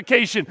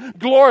 sanctification,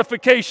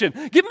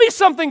 glorification. Give me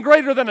something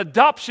greater than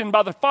adoption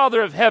by the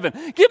Father of heaven.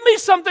 Give me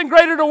something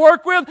greater to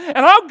work with, and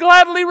I'll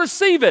gladly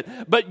receive it.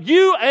 But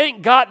you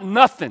ain't got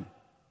nothing.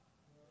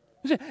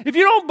 If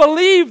you don't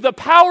believe the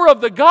power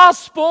of the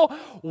gospel,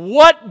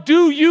 what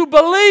do you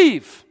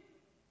believe?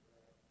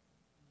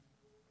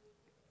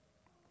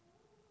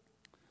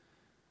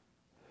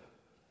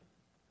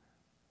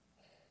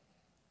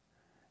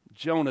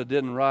 Jonah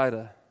didn't write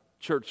a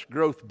church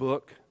growth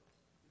book.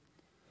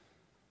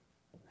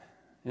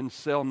 Didn't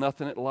sell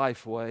nothing at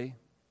Lifeway.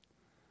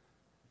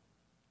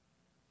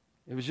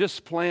 It was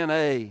just plan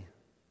A.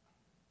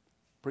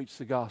 Preach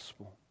the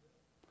gospel.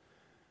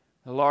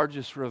 The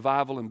largest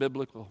revival in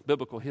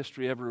biblical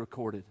history ever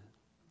recorded.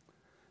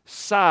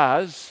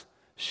 Size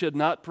should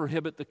not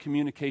prohibit the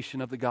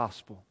communication of the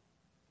gospel.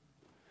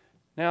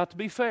 Now, to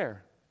be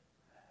fair,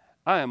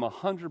 I am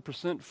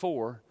 100%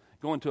 for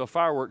going to a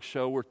fireworks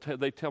show where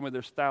they tell me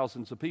there's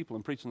thousands of people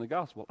and preaching the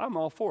gospel. I'm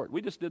all for it.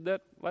 We just did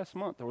that last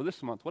month or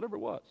this month, whatever it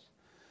was.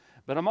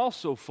 But I'm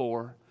also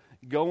for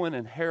going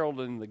and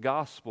heralding the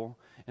gospel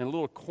in a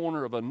little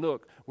corner of a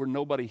nook where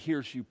nobody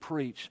hears you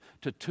preach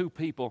to two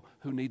people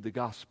who need the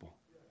gospel.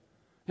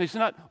 It's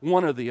not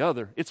one or the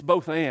other. It's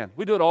both and.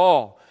 We do it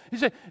all. You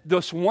say,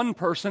 this one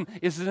person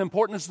is as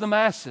important as the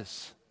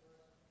masses.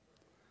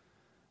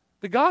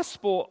 The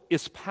gospel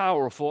is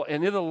powerful,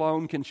 and it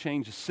alone can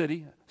change a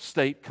city,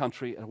 state,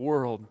 country, and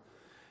world.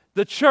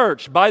 The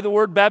church, by the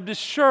word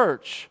Baptist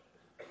church,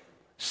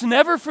 so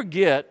never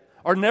forget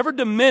or never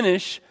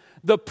diminish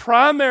the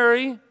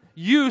primary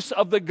use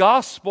of the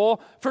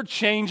gospel for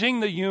changing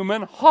the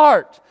human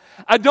heart.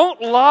 I don't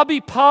lobby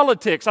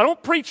politics. I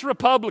don't preach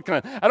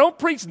Republican. I don't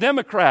preach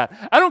Democrat.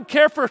 I don't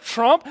care for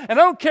Trump, and I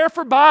don't care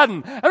for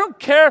Biden. I don't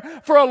care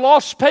for a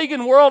lost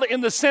pagan world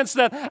in the sense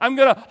that I'm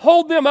going to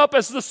hold them up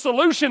as the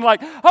solution,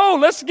 like, oh,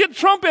 let's get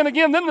Trump in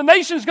again, then the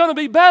nation's going to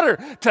be better.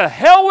 To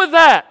hell with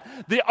that.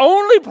 The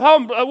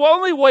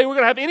only way we're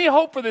going to have any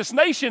hope for this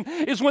nation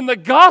is when the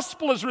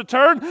gospel is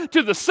returned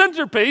to the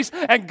centerpiece,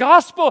 and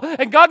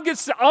God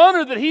gets the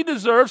honor that He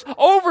deserves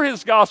over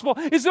His gospel.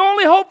 Is the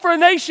only hope for a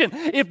nation.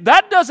 If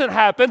that doesn't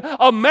happen,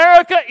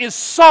 America is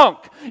sunk.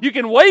 You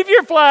can wave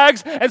your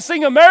flags and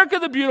sing America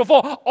the Beautiful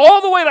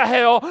all the way to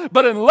hell,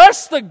 but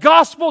unless the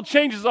gospel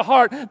changes the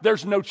heart,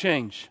 there's no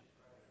change.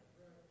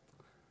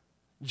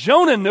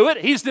 Jonah knew it.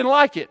 He just didn't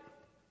like it.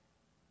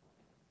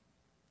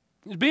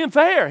 He's being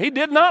fair. He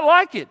did not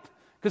like it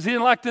because he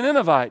didn't like the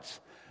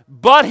Ninevites.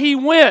 But he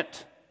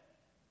went.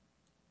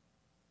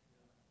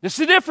 This is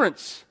the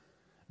difference.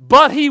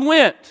 But he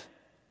went.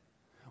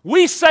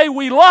 We say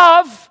we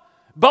love,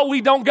 but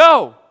we don't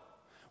go.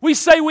 We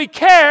say we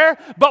care,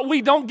 but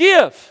we don't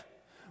give.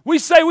 We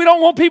say we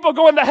don't want people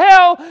going to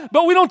hell,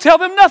 but we don't tell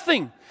them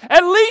nothing.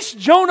 At least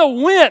Jonah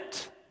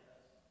went.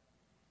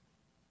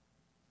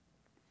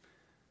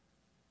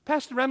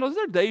 Pastor Randall, is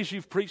there days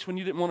you've preached when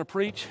you didn't want to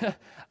preach?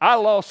 I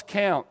lost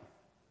count.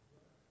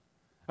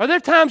 Are there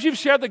times you've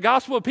shared the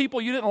gospel with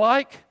people you didn't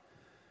like?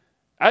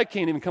 I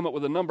can't even come up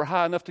with a number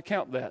high enough to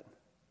count that.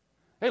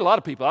 Hey, a lot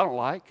of people I don't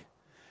like.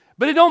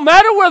 But it don't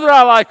matter whether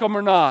I like them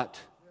or not.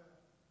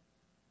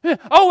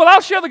 Oh, well,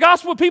 I'll share the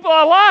gospel with people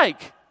I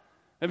like.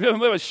 Have you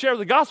ever shared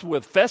the gospel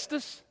with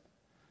Festus?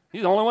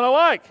 He's the only one I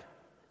like.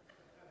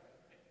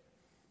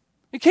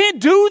 You can't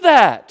do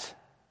that.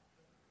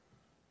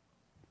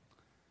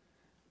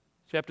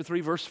 Chapter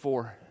 3, verse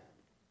 4.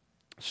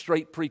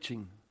 Straight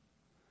preaching.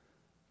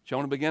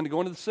 Jonah began to go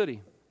into the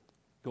city,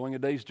 going a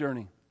day's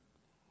journey.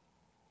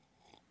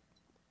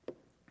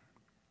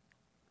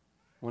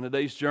 Went a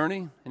day's journey,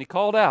 and he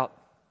called out,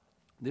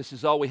 "This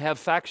is all we have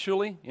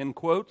factually," in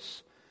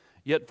quotes,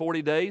 "yet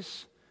 40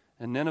 days,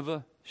 and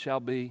Nineveh shall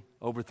be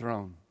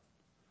overthrown."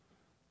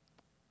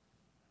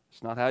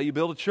 It's not how you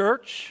build a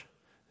church.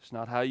 It's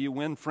not how you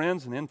win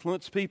friends and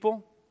influence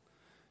people.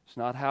 It's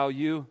not how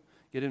you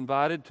get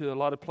invited to a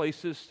lot of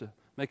places to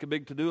make a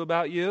big to-do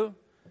about you.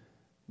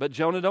 But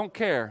Jonah don't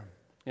care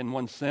in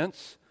one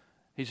sense.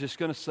 He's just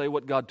going to say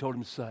what God told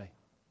him to say.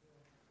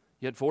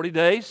 Yet 40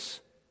 days,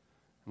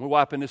 and we're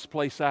wiping this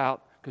place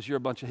out because you're a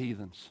bunch of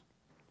heathens.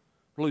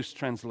 Loose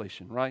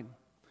translation, right?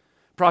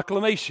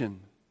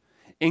 Proclamation.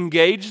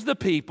 Engage the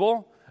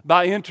people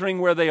by entering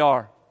where they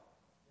are.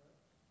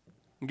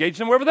 Engage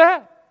them wherever they're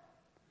at.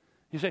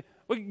 You say,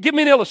 well, give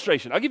me an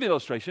illustration. I'll give you an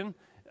illustration.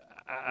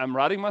 I'm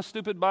riding my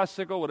stupid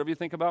bicycle, whatever you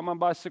think about my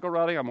bicycle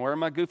riding. I'm wearing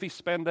my goofy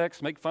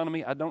spandex. Make fun of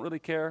me. I don't really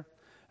care.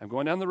 I'm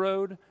going down the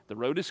road. The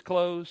road is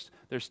closed.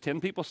 There's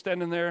 10 people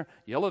standing there,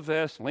 yellow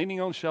vests,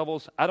 leaning on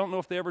shovels. I don't know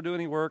if they ever do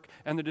any work,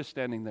 and they're just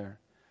standing there.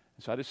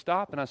 And so I just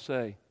stop and I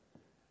say,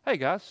 hey,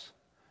 guys,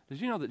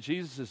 did you know that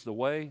Jesus is the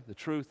way, the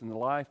truth, and the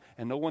life,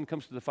 and no one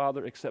comes to the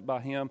Father except by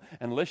Him?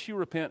 Unless you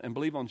repent and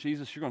believe on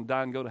Jesus, you're going to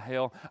die and go to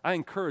hell. I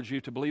encourage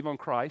you to believe on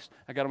Christ.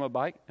 I got on my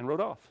bike and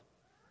rode off.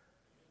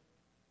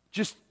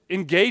 Just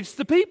engage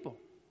the people.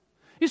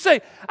 You say,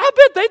 I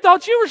bet they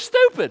thought you were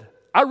stupid.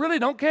 I really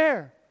don't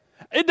care.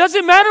 It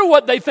doesn't matter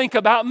what they think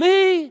about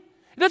me.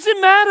 It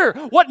doesn't matter.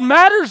 What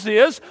matters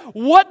is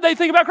what they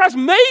think about Christ.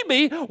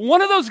 Maybe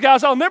one of those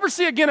guys I'll never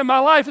see again in my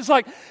life is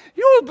like,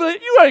 you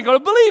ain't going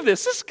to believe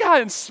this. This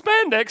guy in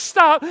spandex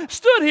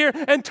stood here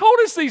and told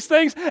us these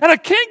things, and I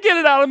can't get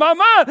it out of my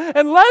mind.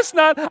 And last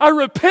night I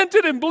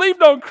repented and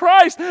believed on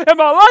Christ, and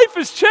my life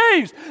has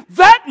changed.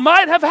 That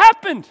might have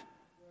happened.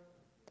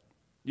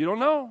 You don't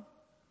know.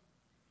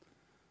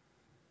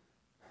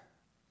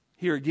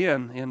 Here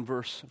again in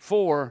verse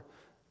 4,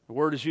 the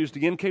word is used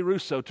again,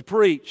 kerusso, to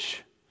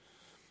preach.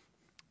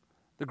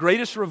 The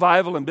greatest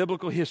revival in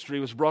biblical history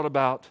was brought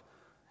about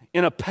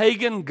in a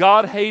pagan,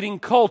 God-hating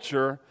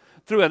culture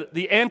through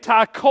the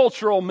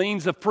anti-cultural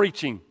means of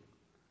preaching.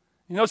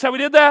 You notice how we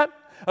did that?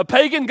 A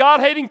pagan,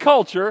 God-hating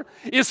culture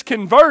is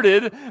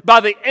converted by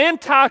the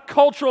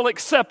anti-cultural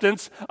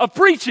acceptance of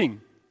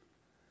preaching.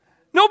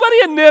 Nobody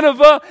in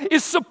Nineveh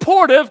is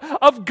supportive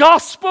of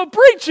gospel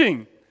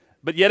preaching.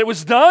 But yet it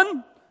was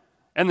done,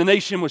 and the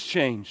nation was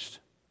changed.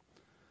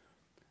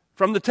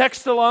 From the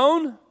text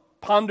alone,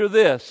 ponder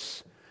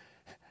this.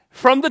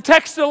 From the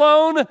text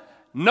alone,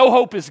 no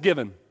hope is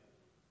given.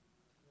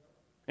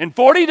 In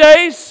 40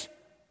 days,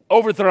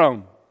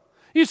 overthrown.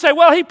 You say,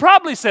 well, he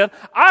probably said,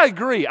 I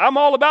agree, I'm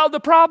all about the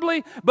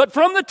probably, but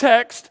from the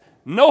text,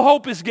 no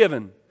hope is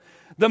given.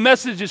 The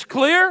message is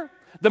clear,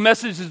 the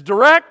message is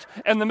direct,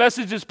 and the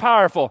message is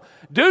powerful.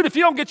 Dude, if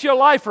you don't get your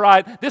life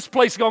right, this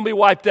place is going to be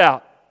wiped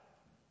out.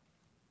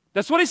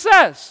 That's what he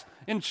says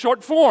in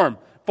short form.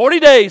 40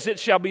 days it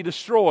shall be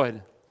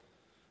destroyed.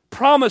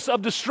 Promise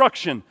of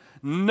destruction.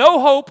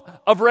 No hope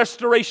of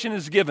restoration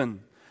is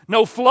given.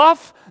 No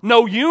fluff,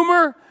 no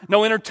humor,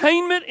 no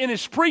entertainment in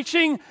his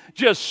preaching,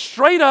 just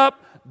straight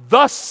up,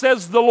 thus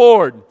says the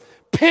Lord.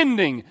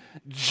 Pending.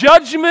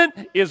 Judgment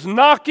is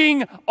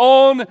knocking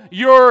on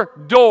your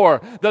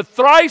door. The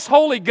thrice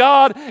holy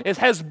God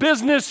has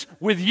business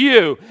with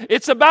you.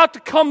 It's about to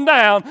come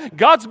down.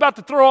 God's about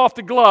to throw off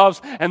the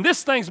gloves, and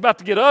this thing's about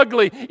to get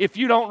ugly if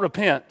you don't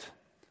repent.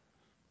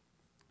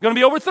 Going to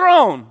be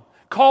overthrown,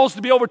 caused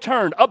to be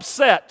overturned,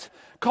 upset,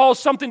 cause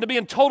something to be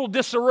in total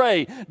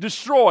disarray,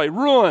 destroy,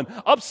 ruin,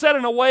 upset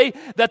in a way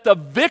that the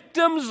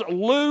victims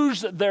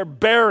lose their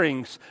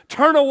bearings,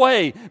 turn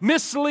away,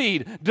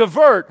 mislead,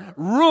 divert,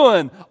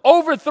 ruin,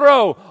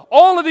 overthrow,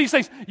 all of these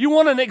things. You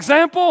want an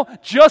example?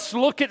 Just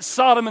look at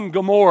Sodom and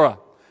Gomorrah.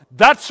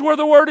 That's where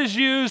the word is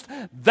used.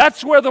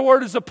 That's where the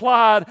word is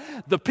applied.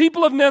 The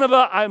people of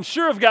Nineveh, I'm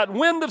sure, have got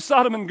wind of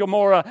Sodom and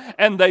Gomorrah,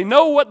 and they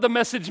know what the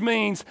message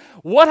means.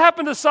 What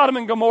happened to Sodom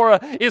and Gomorrah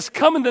is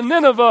coming to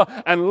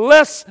Nineveh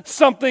unless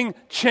something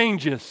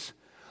changes.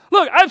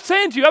 Look, I'm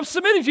saying to you, I'm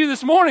submitting to you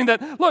this morning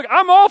that, look,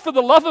 I'm all for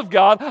the love of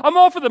God. I'm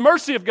all for the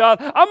mercy of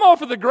God. I'm all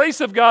for the grace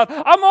of God.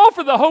 I'm all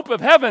for the hope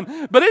of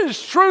heaven. But it is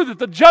true that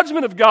the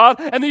judgment of God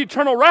and the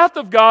eternal wrath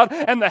of God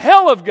and the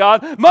hell of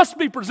God must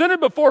be presented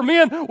before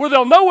men where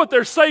they'll know what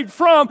they're saved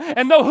from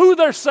and know who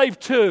they're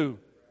saved to.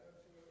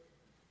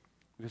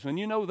 Because when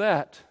you know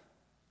that,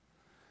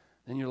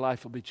 then your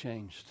life will be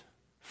changed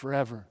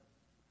forever.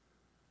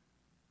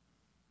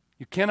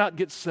 You cannot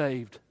get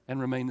saved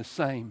and remain the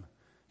same.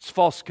 It's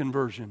false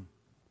conversion,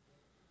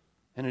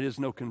 and it is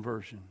no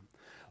conversion.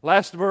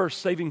 Last verse,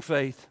 saving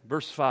faith,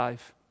 verse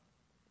 5.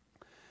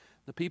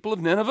 The people of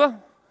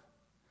Nineveh,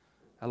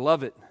 I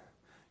love it.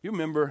 You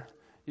remember,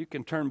 you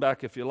can turn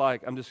back if you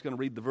like. I'm just going to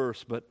read the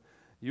verse, but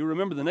you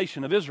remember the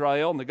nation of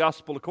Israel and the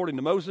gospel according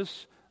to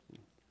Moses.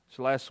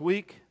 So last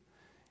week,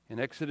 in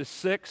Exodus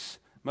 6,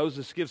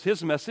 Moses gives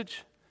his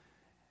message,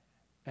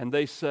 and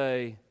they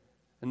say,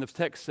 and the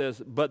text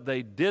says, but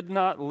they did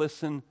not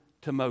listen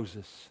to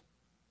Moses.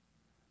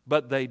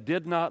 But they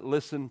did not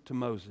listen to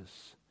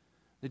Moses.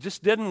 They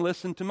just didn't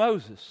listen to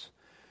Moses.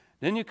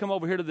 Then you come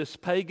over here to this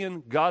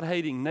pagan,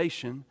 God-hating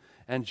nation,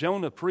 and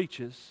Jonah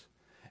preaches,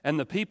 and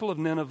the people of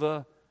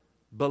Nineveh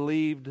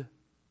believed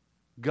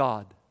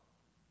God.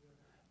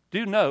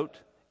 Do note,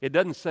 it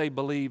doesn't say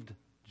believed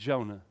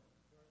Jonah.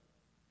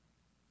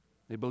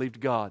 They believed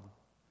God.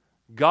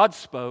 God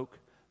spoke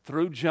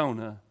through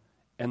Jonah,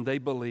 and they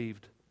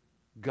believed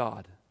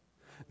God.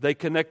 They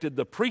connected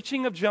the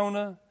preaching of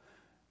Jonah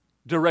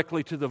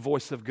directly to the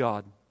voice of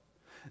God.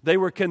 They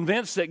were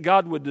convinced that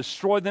God would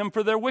destroy them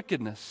for their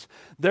wickedness.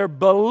 Their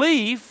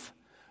belief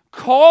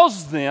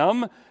caused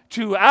them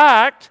to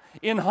act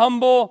in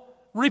humble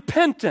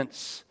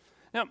repentance.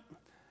 Now,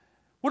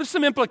 what are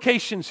some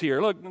implications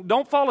here? Look,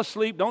 don't fall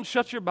asleep. Don't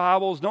shut your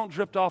Bibles. Don't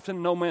drift off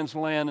into no man's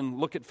land and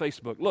look at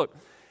Facebook. Look,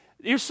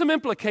 here's some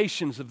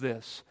implications of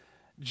this.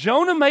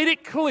 Jonah made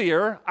it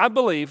clear, I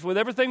believe, with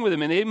everything with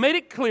him, and he made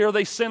it clear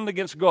they sinned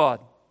against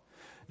God.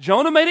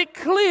 Jonah made it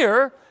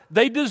clear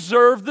they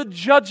deserve the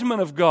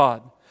judgment of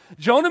God.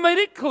 Jonah made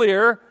it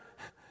clear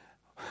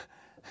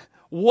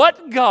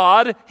what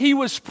God he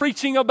was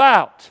preaching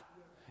about.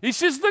 He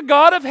says the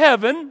God of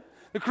heaven,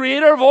 the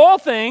creator of all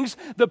things.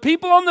 The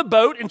people on the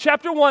boat in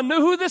chapter 1 knew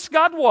who this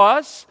God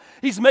was.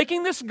 He's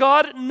making this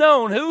God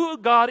known, who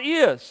God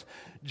is.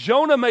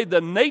 Jonah made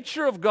the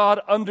nature of God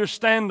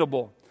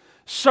understandable.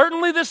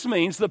 Certainly this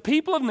means the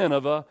people of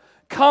Nineveh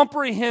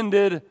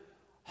comprehended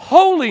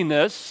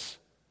holiness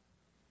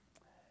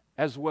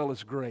as well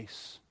as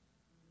grace.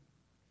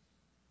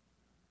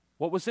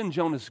 What was in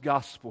Jonah's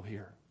gospel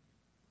here?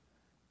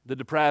 The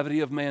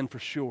depravity of man for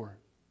sure.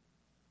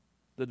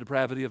 The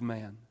depravity of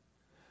man.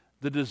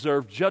 The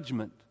deserved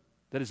judgment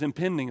that is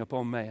impending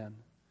upon man.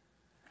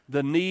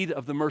 The need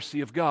of the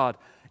mercy of God.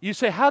 You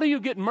say, how do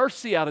you get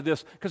mercy out of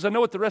this? Because I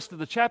know what the rest of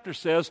the chapter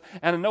says,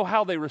 and I know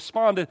how they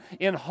responded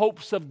in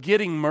hopes of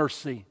getting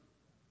mercy.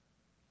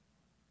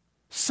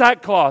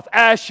 Sackcloth,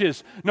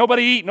 ashes,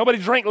 nobody eat, nobody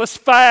drink, let's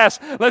fast.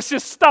 Let's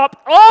just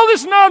stop all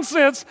this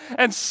nonsense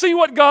and see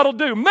what God will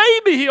do.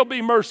 Maybe He'll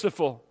be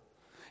merciful.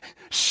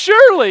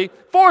 Surely,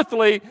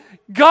 fourthly,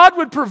 God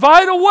would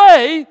provide a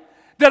way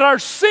that our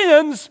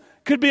sins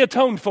could be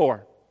atoned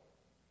for.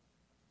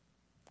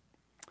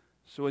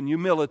 So in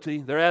humility,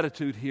 their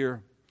attitude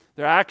here,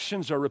 their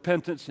actions are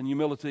repentance and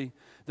humility.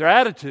 Their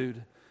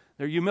attitude,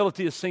 their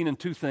humility is seen in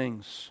two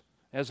things.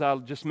 As I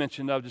just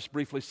mentioned, I'll just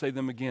briefly say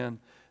them again.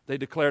 They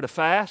declared a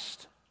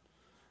fast.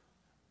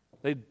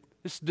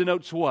 This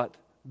denotes what?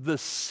 the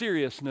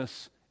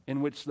seriousness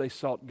in which they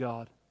sought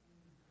God.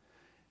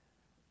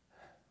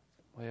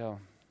 Well,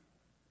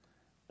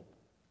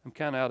 I'm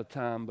kind of out of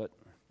time, but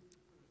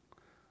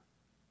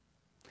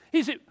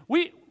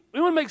we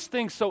want to make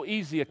things so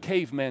easy a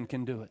caveman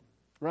can do it,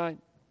 right?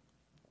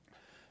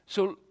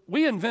 So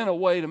we invent a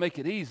way to make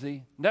it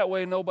easy. That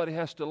way nobody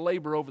has to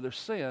labor over their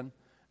sin.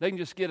 They can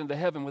just get into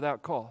heaven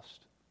without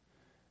cost.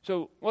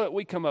 So what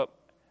we come up,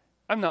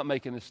 I'm not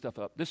making this stuff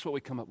up. This is what we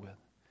come up with.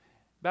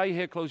 Bow your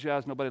head, close your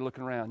eyes, nobody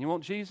looking around. You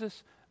want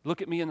Jesus?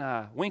 Look at me in the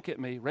eye. Wink at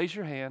me. Raise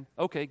your hand.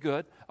 Okay,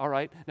 good. All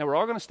right. Now we're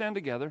all going to stand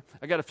together.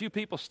 I got a few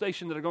people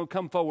stationed that are going to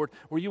come forward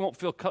where you won't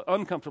feel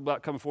uncomfortable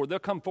about coming forward. They'll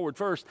come forward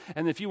first.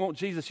 And if you want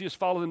Jesus, you just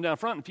follow them down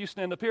front. If you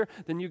stand up here,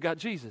 then you got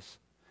Jesus.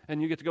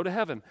 And you get to go to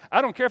heaven.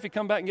 I don't care if you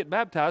come back and get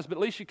baptized, but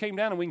at least you came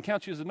down and we can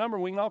count you as a number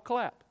and we can all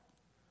clap.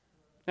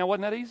 Now,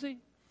 wasn't that easy?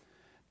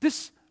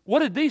 What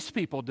did these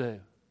people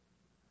do?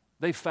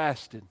 They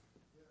fasted.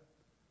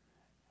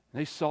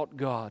 They sought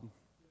God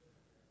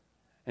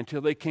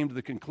until they came to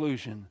the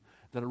conclusion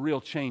that a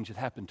real change had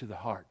happened to the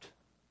heart.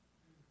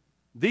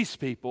 These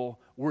people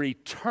were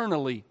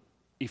eternally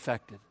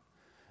affected.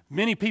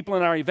 Many people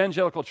in our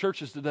evangelical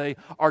churches today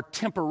are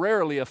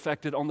temporarily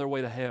affected on their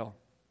way to hell.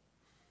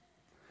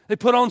 They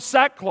put on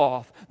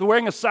sackcloth. The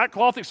wearing of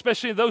sackcloth,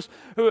 especially those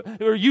who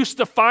are used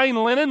to fine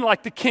linen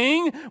like the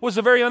king, was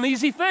a very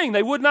uneasy thing.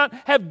 They would not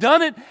have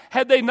done it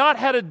had they not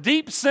had a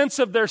deep sense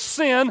of their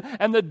sin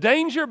and the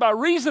danger by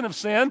reason of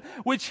sin,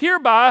 which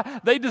hereby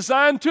they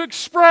designed to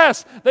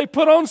express. They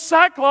put on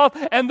sackcloth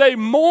and they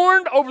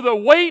mourned over the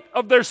weight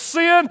of their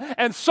sin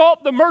and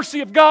sought the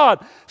mercy of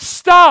God.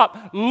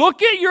 Stop.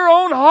 Look at your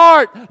own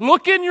heart.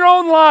 Look in your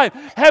own life.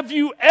 Have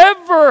you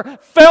ever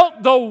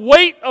felt the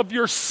weight of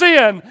your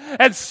sin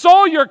and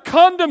saw your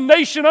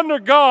condemnation under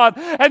God,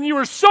 and you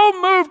were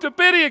so moved to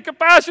pity and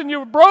compassion,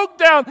 you broke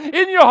down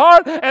in your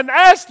heart and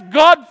asked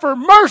God for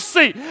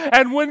mercy.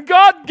 And when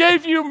God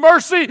gave you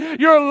mercy,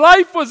 your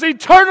life was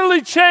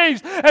eternally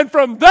changed. And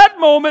from that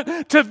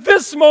moment to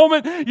this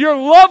moment, your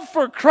love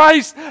for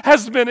Christ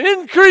has been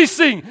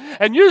increasing.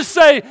 And you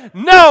say,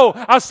 no.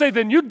 I say,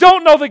 then you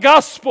don't know the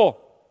gospel.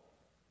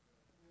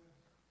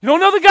 You don't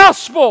know the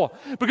gospel,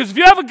 because if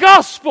you have a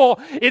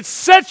gospel, it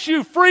sets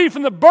you free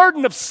from the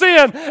burden of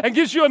sin and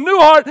gives you a new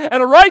heart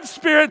and a right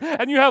spirit,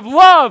 and you have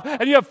love,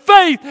 and you have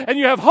faith, and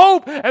you have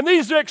hope, and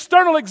these are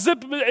external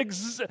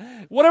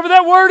whatever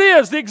that word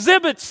is, the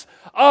exhibits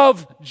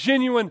of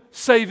genuine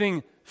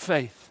saving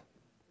faith.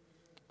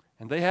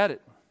 And they had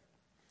it.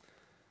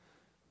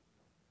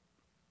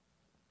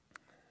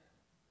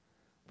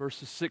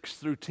 Verses 6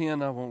 through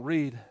 10, I won't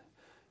read,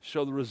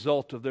 show the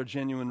result of their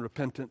genuine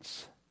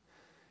repentance.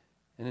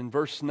 And in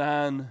verse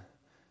 9,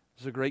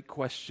 there's a great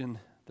question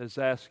that is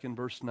asked in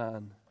verse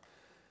 9.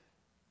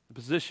 The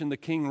position the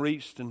king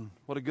reached, and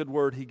what a good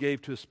word he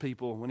gave to his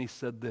people when he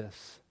said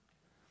this.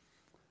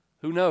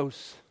 Who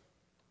knows?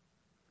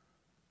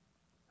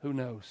 Who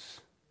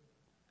knows?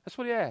 That's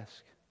what he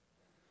asked.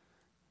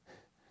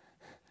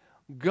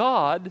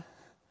 God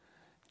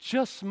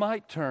just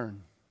might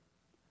turn.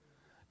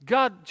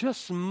 God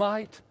just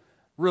might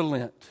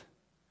relent.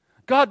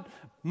 God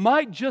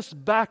might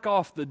just back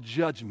off the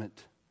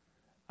judgment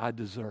I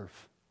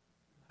deserve.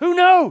 Who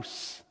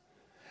knows?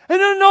 I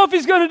don't know if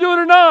he's going to do it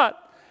or not.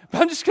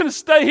 But I'm just going to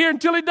stay here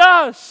until he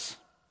does.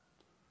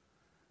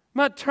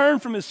 Might turn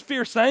from his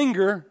fierce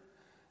anger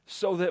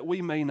so that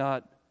we may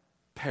not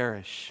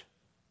perish.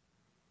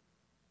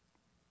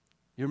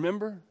 You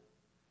remember?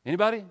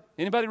 Anybody?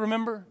 Anybody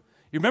remember?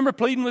 You remember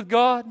pleading with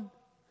God?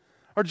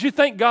 Or did you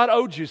think God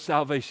owed you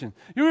salvation?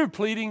 You remember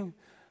pleading?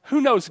 Who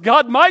knows?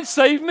 God might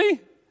save me.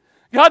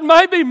 God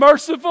might be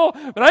merciful,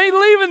 but I ain't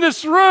leaving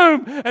this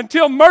room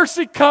until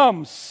mercy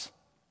comes.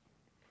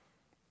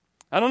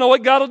 I don't know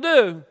what God will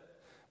do,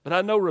 but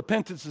I know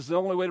repentance is the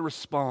only way to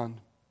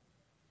respond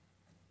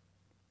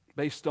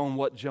based on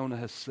what Jonah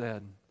has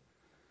said.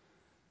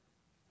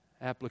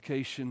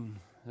 Application,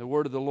 the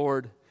word of the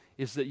Lord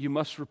is that you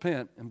must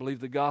repent and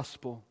believe the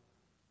gospel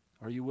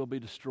or you will be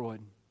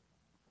destroyed.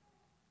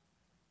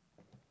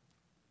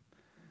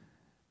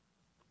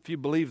 If you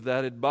believe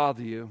that, it'd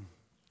bother you.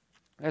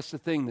 That's the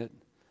thing that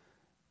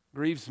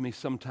grieves me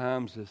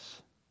sometimes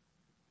is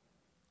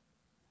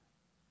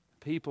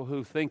people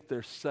who think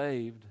they're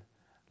saved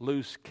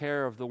lose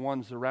care of the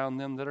ones around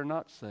them that are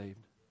not saved.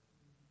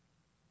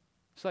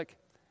 It's like,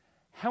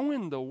 how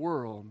in the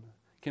world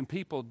can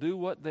people do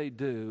what they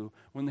do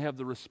when they have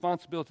the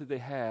responsibility they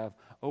have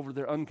over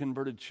their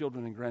unconverted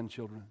children and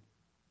grandchildren?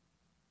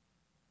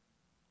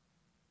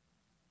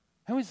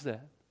 How is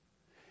that?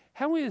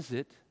 How is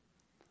it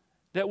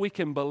that we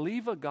can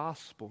believe a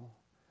gospel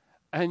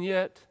and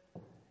yet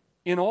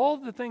in all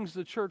the things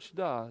the church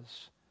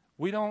does,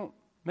 we don't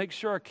make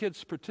sure our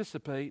kids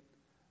participate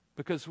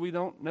because we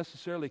don't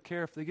necessarily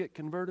care if they get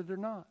converted or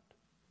not?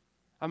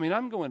 I mean,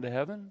 I'm going to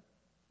heaven.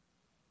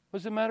 What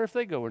does it matter if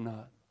they go or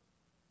not?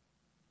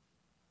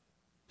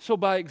 So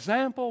by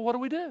example,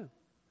 what do?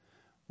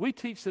 We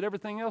teach that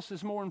everything else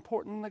is more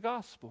important than the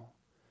gospel.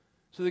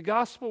 So the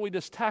gospel we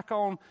just tack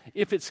on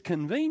if it's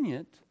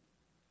convenient,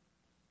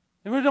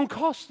 And it don't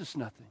cost us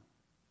nothing.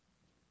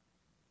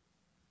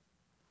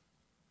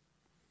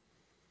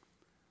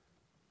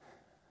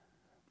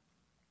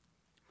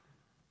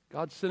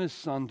 God sent His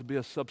Son to be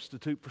a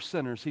substitute for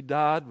sinners. He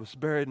died, was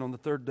buried, and on the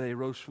third day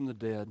rose from the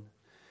dead.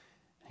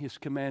 He has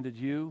commanded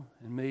you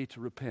and me to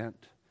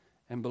repent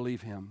and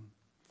believe Him.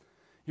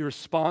 Your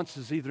response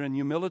is either in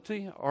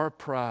humility or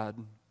pride.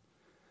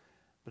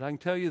 But I can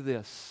tell you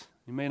this.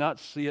 You may not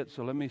see it,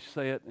 so let me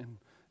say it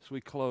as we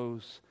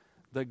close.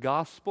 The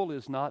gospel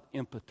is not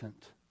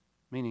impotent,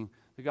 meaning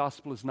the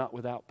gospel is not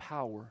without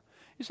power.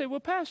 You say, well,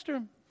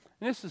 Pastor,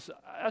 and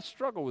I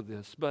struggle with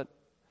this, but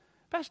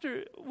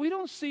Pastor, we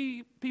don't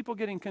see people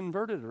getting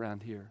converted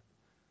around here.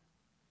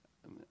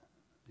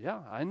 Yeah,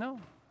 I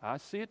know. I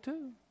see it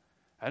too.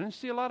 I didn't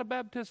see a lot of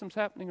baptisms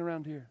happening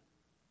around here.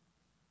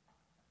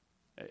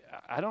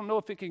 I don't know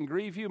if it can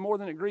grieve you more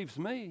than it grieves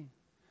me.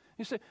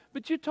 You say,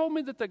 but you told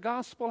me that the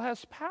gospel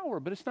has power,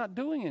 but it's not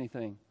doing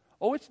anything.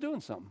 Oh, it's doing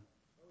something.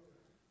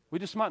 We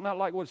just might not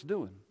like what it's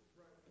doing.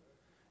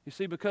 You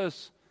see,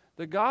 because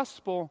the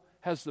gospel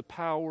has the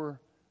power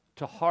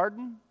to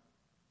harden,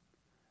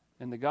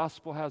 and the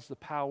gospel has the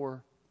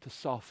power to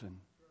soften.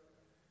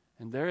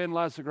 And therein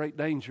lies a great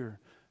danger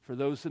for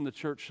those in the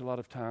church a lot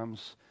of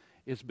times.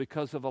 Is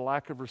because of a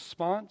lack of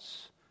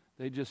response,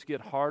 they just get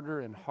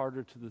harder and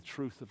harder to the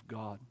truth of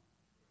God.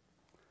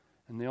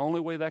 And the only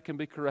way that can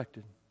be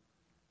corrected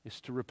is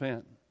to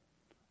repent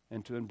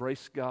and to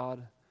embrace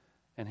God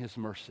and His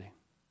mercy.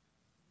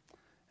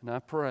 And I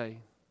pray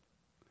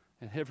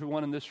that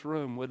everyone in this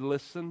room would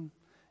listen,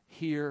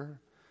 hear,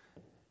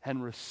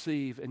 and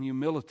receive in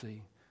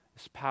humility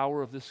this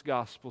power of this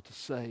gospel to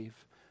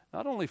save,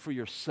 not only for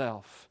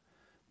yourself,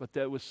 but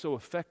that it would so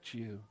affect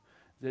you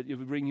that it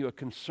would bring you a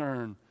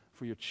concern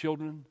for your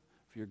children,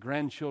 for your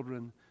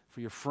grandchildren, for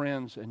your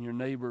friends and your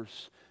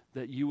neighbors,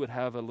 that you would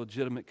have a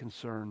legitimate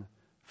concern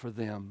for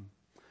them.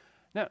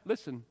 Now,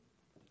 listen,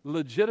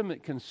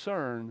 legitimate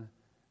concern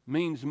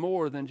means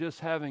more than just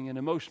having an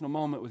emotional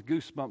moment with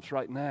goosebumps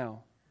right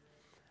now.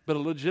 But a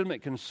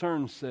legitimate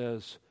concern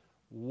says,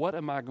 what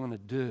am I going to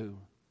do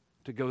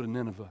to go to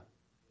Nineveh?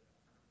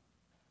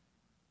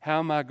 How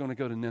am I going to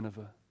go to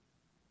Nineveh?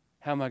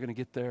 How am I going to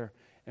get there?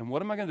 And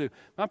what am I going to do?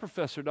 My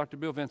professor, Dr.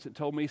 Bill Vincent,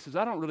 told me, he says,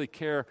 I don't really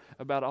care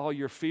about all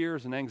your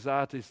fears and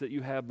anxieties that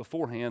you have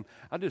beforehand.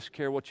 I just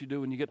care what you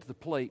do when you get to the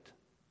plate.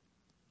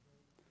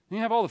 You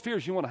have all the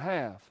fears you want to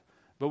have.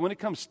 But when it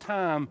comes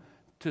time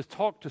to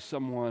talk to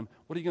someone,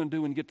 what are you going to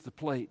do when you get to the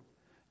plate?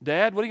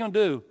 Dad, what are you going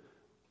to do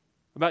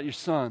about your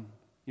son,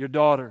 your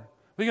daughter?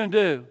 What are you going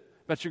to do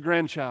about your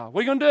grandchild?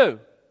 What are you going to do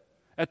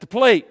at the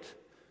plate?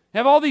 You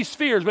have all these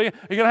fears, but are you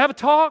going to have a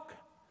talk?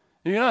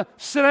 Are you going to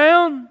sit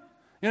down?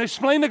 You're going to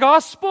explain the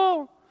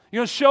gospel? You're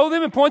going to show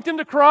them and point them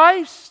to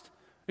Christ?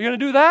 Are you going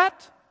to do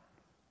that?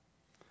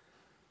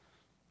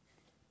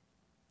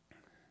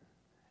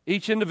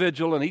 Each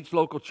individual and each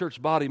local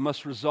church body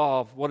must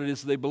resolve what it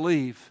is they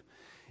believe.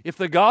 If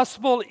the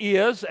gospel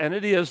is, and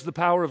it is, the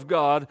power of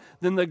God,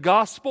 then the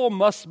gospel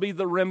must be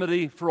the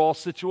remedy for all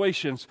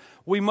situations.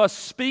 We must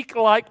speak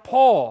like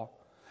Paul.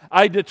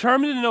 I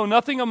determined to know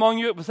nothing among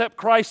you except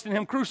Christ and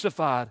Him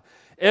crucified.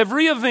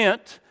 Every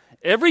event,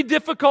 every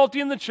difficulty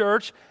in the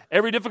church,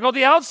 every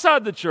difficulty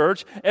outside the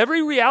church,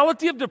 every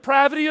reality of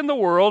depravity in the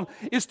world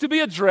is to be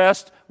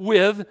addressed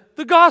with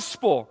the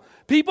gospel.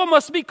 People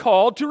must be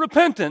called to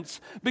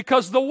repentance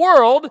because the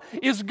world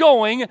is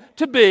going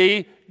to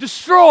be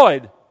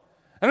destroyed.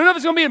 I don't know if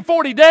it's going to be in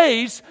 40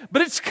 days,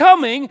 but it's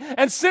coming.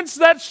 And since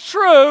that's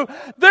true,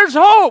 there's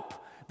hope.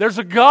 There's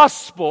a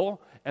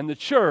gospel, and the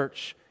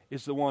church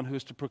is the one who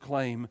is to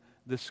proclaim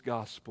this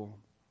gospel.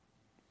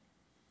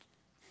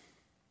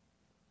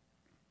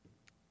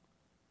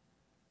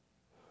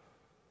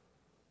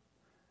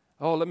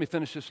 Oh, let me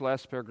finish this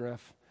last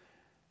paragraph.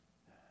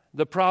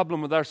 The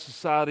problem with our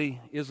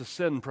society is a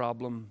sin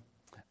problem.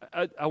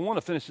 I want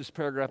to finish this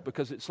paragraph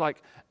because it's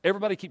like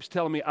everybody keeps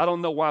telling me, I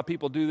don't know why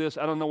people do this.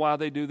 I don't know why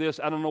they do this.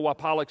 I don't know why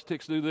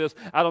politics do this.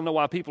 I don't know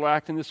why people are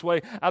acting this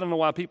way. I don't know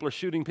why people are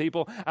shooting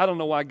people. I don't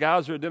know why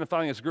guys are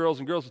identifying as girls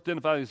and girls are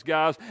identifying as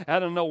guys. I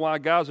don't know why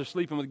guys are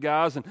sleeping with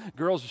guys and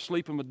girls are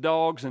sleeping with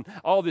dogs and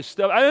all this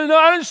stuff. I don't know.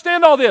 I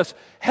understand all this.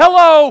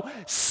 Hello,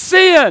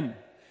 sin.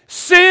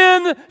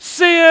 Sin,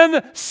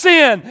 sin,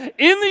 sin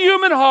in the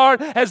human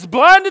heart has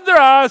blinded their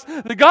eyes.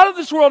 The God of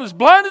this world has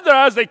blinded their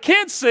eyes. They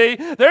can't see.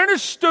 They're in a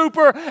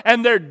stupor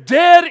and they're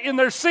dead in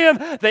their sin.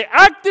 They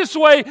act this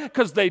way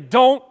because they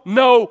don't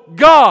know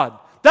God.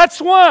 That's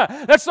why.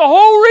 That's the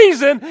whole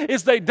reason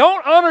is they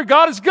don't honor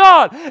God as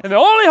God. And the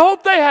only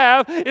hope they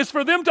have is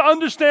for them to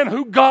understand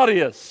who God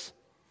is.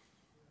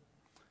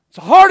 It's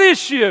a hard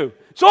issue.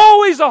 It's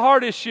always a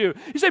hard issue.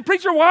 You say,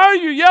 preacher, why are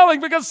you yelling?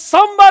 Because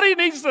somebody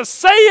needs to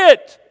say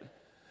it.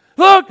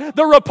 Look,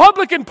 the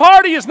Republican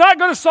Party is not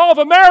going to solve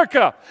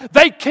America.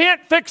 They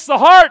can't fix the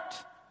heart.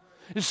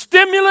 The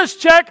stimulus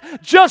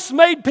check just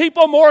made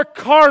people more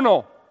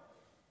carnal.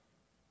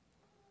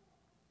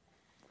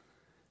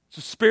 It's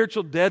a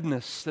spiritual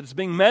deadness that is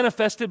being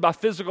manifested by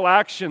physical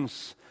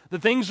actions. The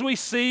things we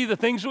see, the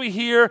things we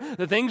hear,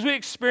 the things we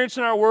experience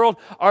in our world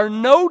are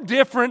no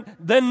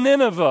different than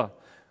Nineveh.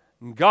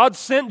 God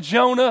sent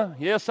Jonah.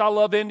 Yes, I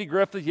love Andy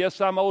Griffith.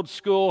 Yes, I'm old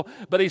school.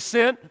 But He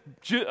sent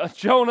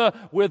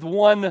Jonah with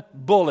one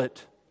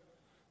bullet.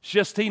 It's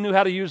just he knew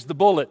how to use the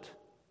bullet.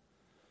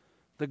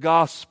 The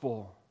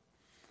gospel.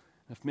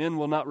 If men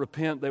will not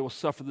repent, they will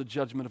suffer the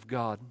judgment of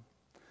God.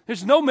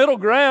 There's no middle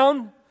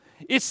ground.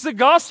 It's the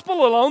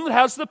gospel alone that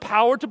has the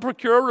power to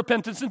procure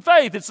repentance and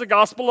faith. It's the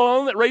gospel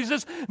alone that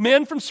raises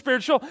men from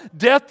spiritual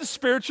death to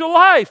spiritual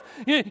life.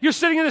 You're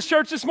sitting in this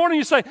church this morning,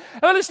 you say,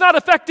 "Well, it's not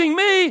affecting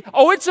me."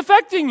 Oh, it's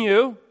affecting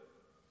you.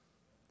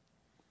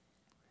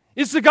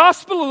 It's the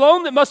gospel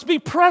alone that must be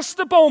pressed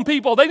upon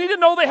people. They need to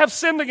know they have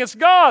sinned against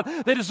God.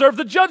 They deserve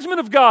the judgment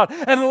of God.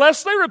 And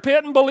unless they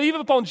repent and believe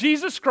upon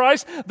Jesus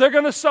Christ, they're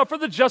going to suffer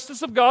the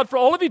justice of God for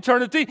all of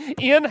eternity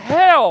in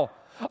hell.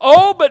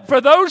 Oh, but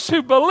for those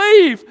who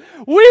believe,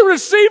 we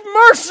receive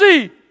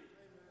mercy.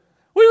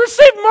 We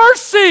receive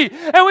mercy,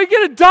 and we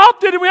get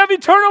adopted, and we have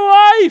eternal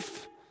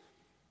life.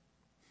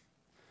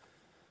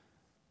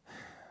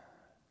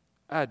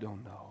 I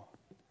don't know.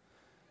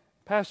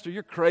 Pastor,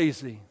 you're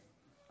crazy.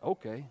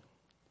 Okay.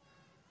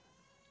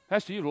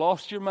 Pastor, you've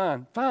lost your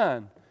mind.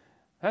 Fine.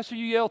 Pastor,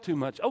 you yell too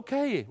much.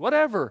 Okay,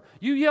 whatever.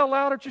 You yell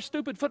loud at your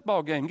stupid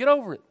football game. Get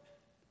over it.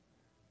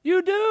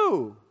 You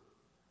do.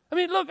 I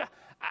mean, look,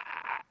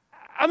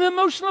 I'm an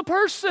emotional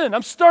person.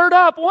 I'm stirred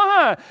up.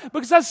 Why?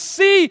 Because I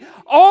see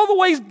all the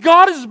ways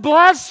God is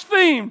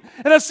blasphemed.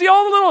 And I see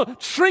all the little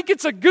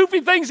trinkets of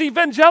goofy things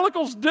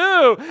evangelicals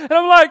do. And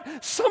I'm like,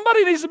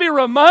 somebody needs to be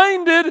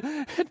reminded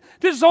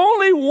there's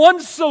only one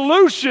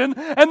solution,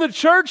 and the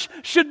church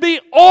should be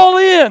all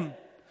in.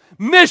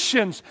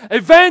 Missions,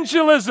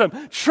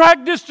 evangelism,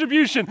 tract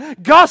distribution,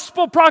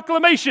 gospel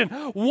proclamation,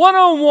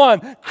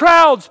 one-on-one,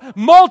 crowds,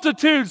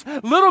 multitudes,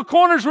 little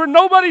corners where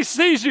nobody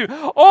sees you,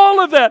 all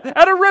of that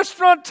at a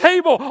restaurant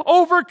table,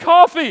 over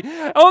coffee,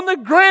 on the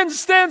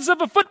grandstands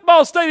of a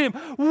football stadium,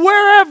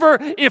 wherever.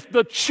 If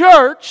the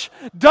church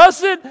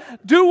doesn't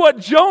do what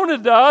Jonah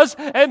does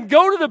and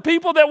go to the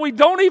people that we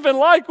don't even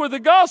like with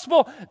the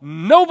gospel,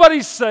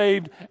 nobody's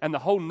saved and the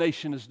whole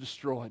nation is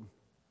destroyed.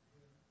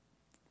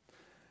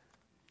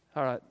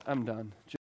 All right, I'm done.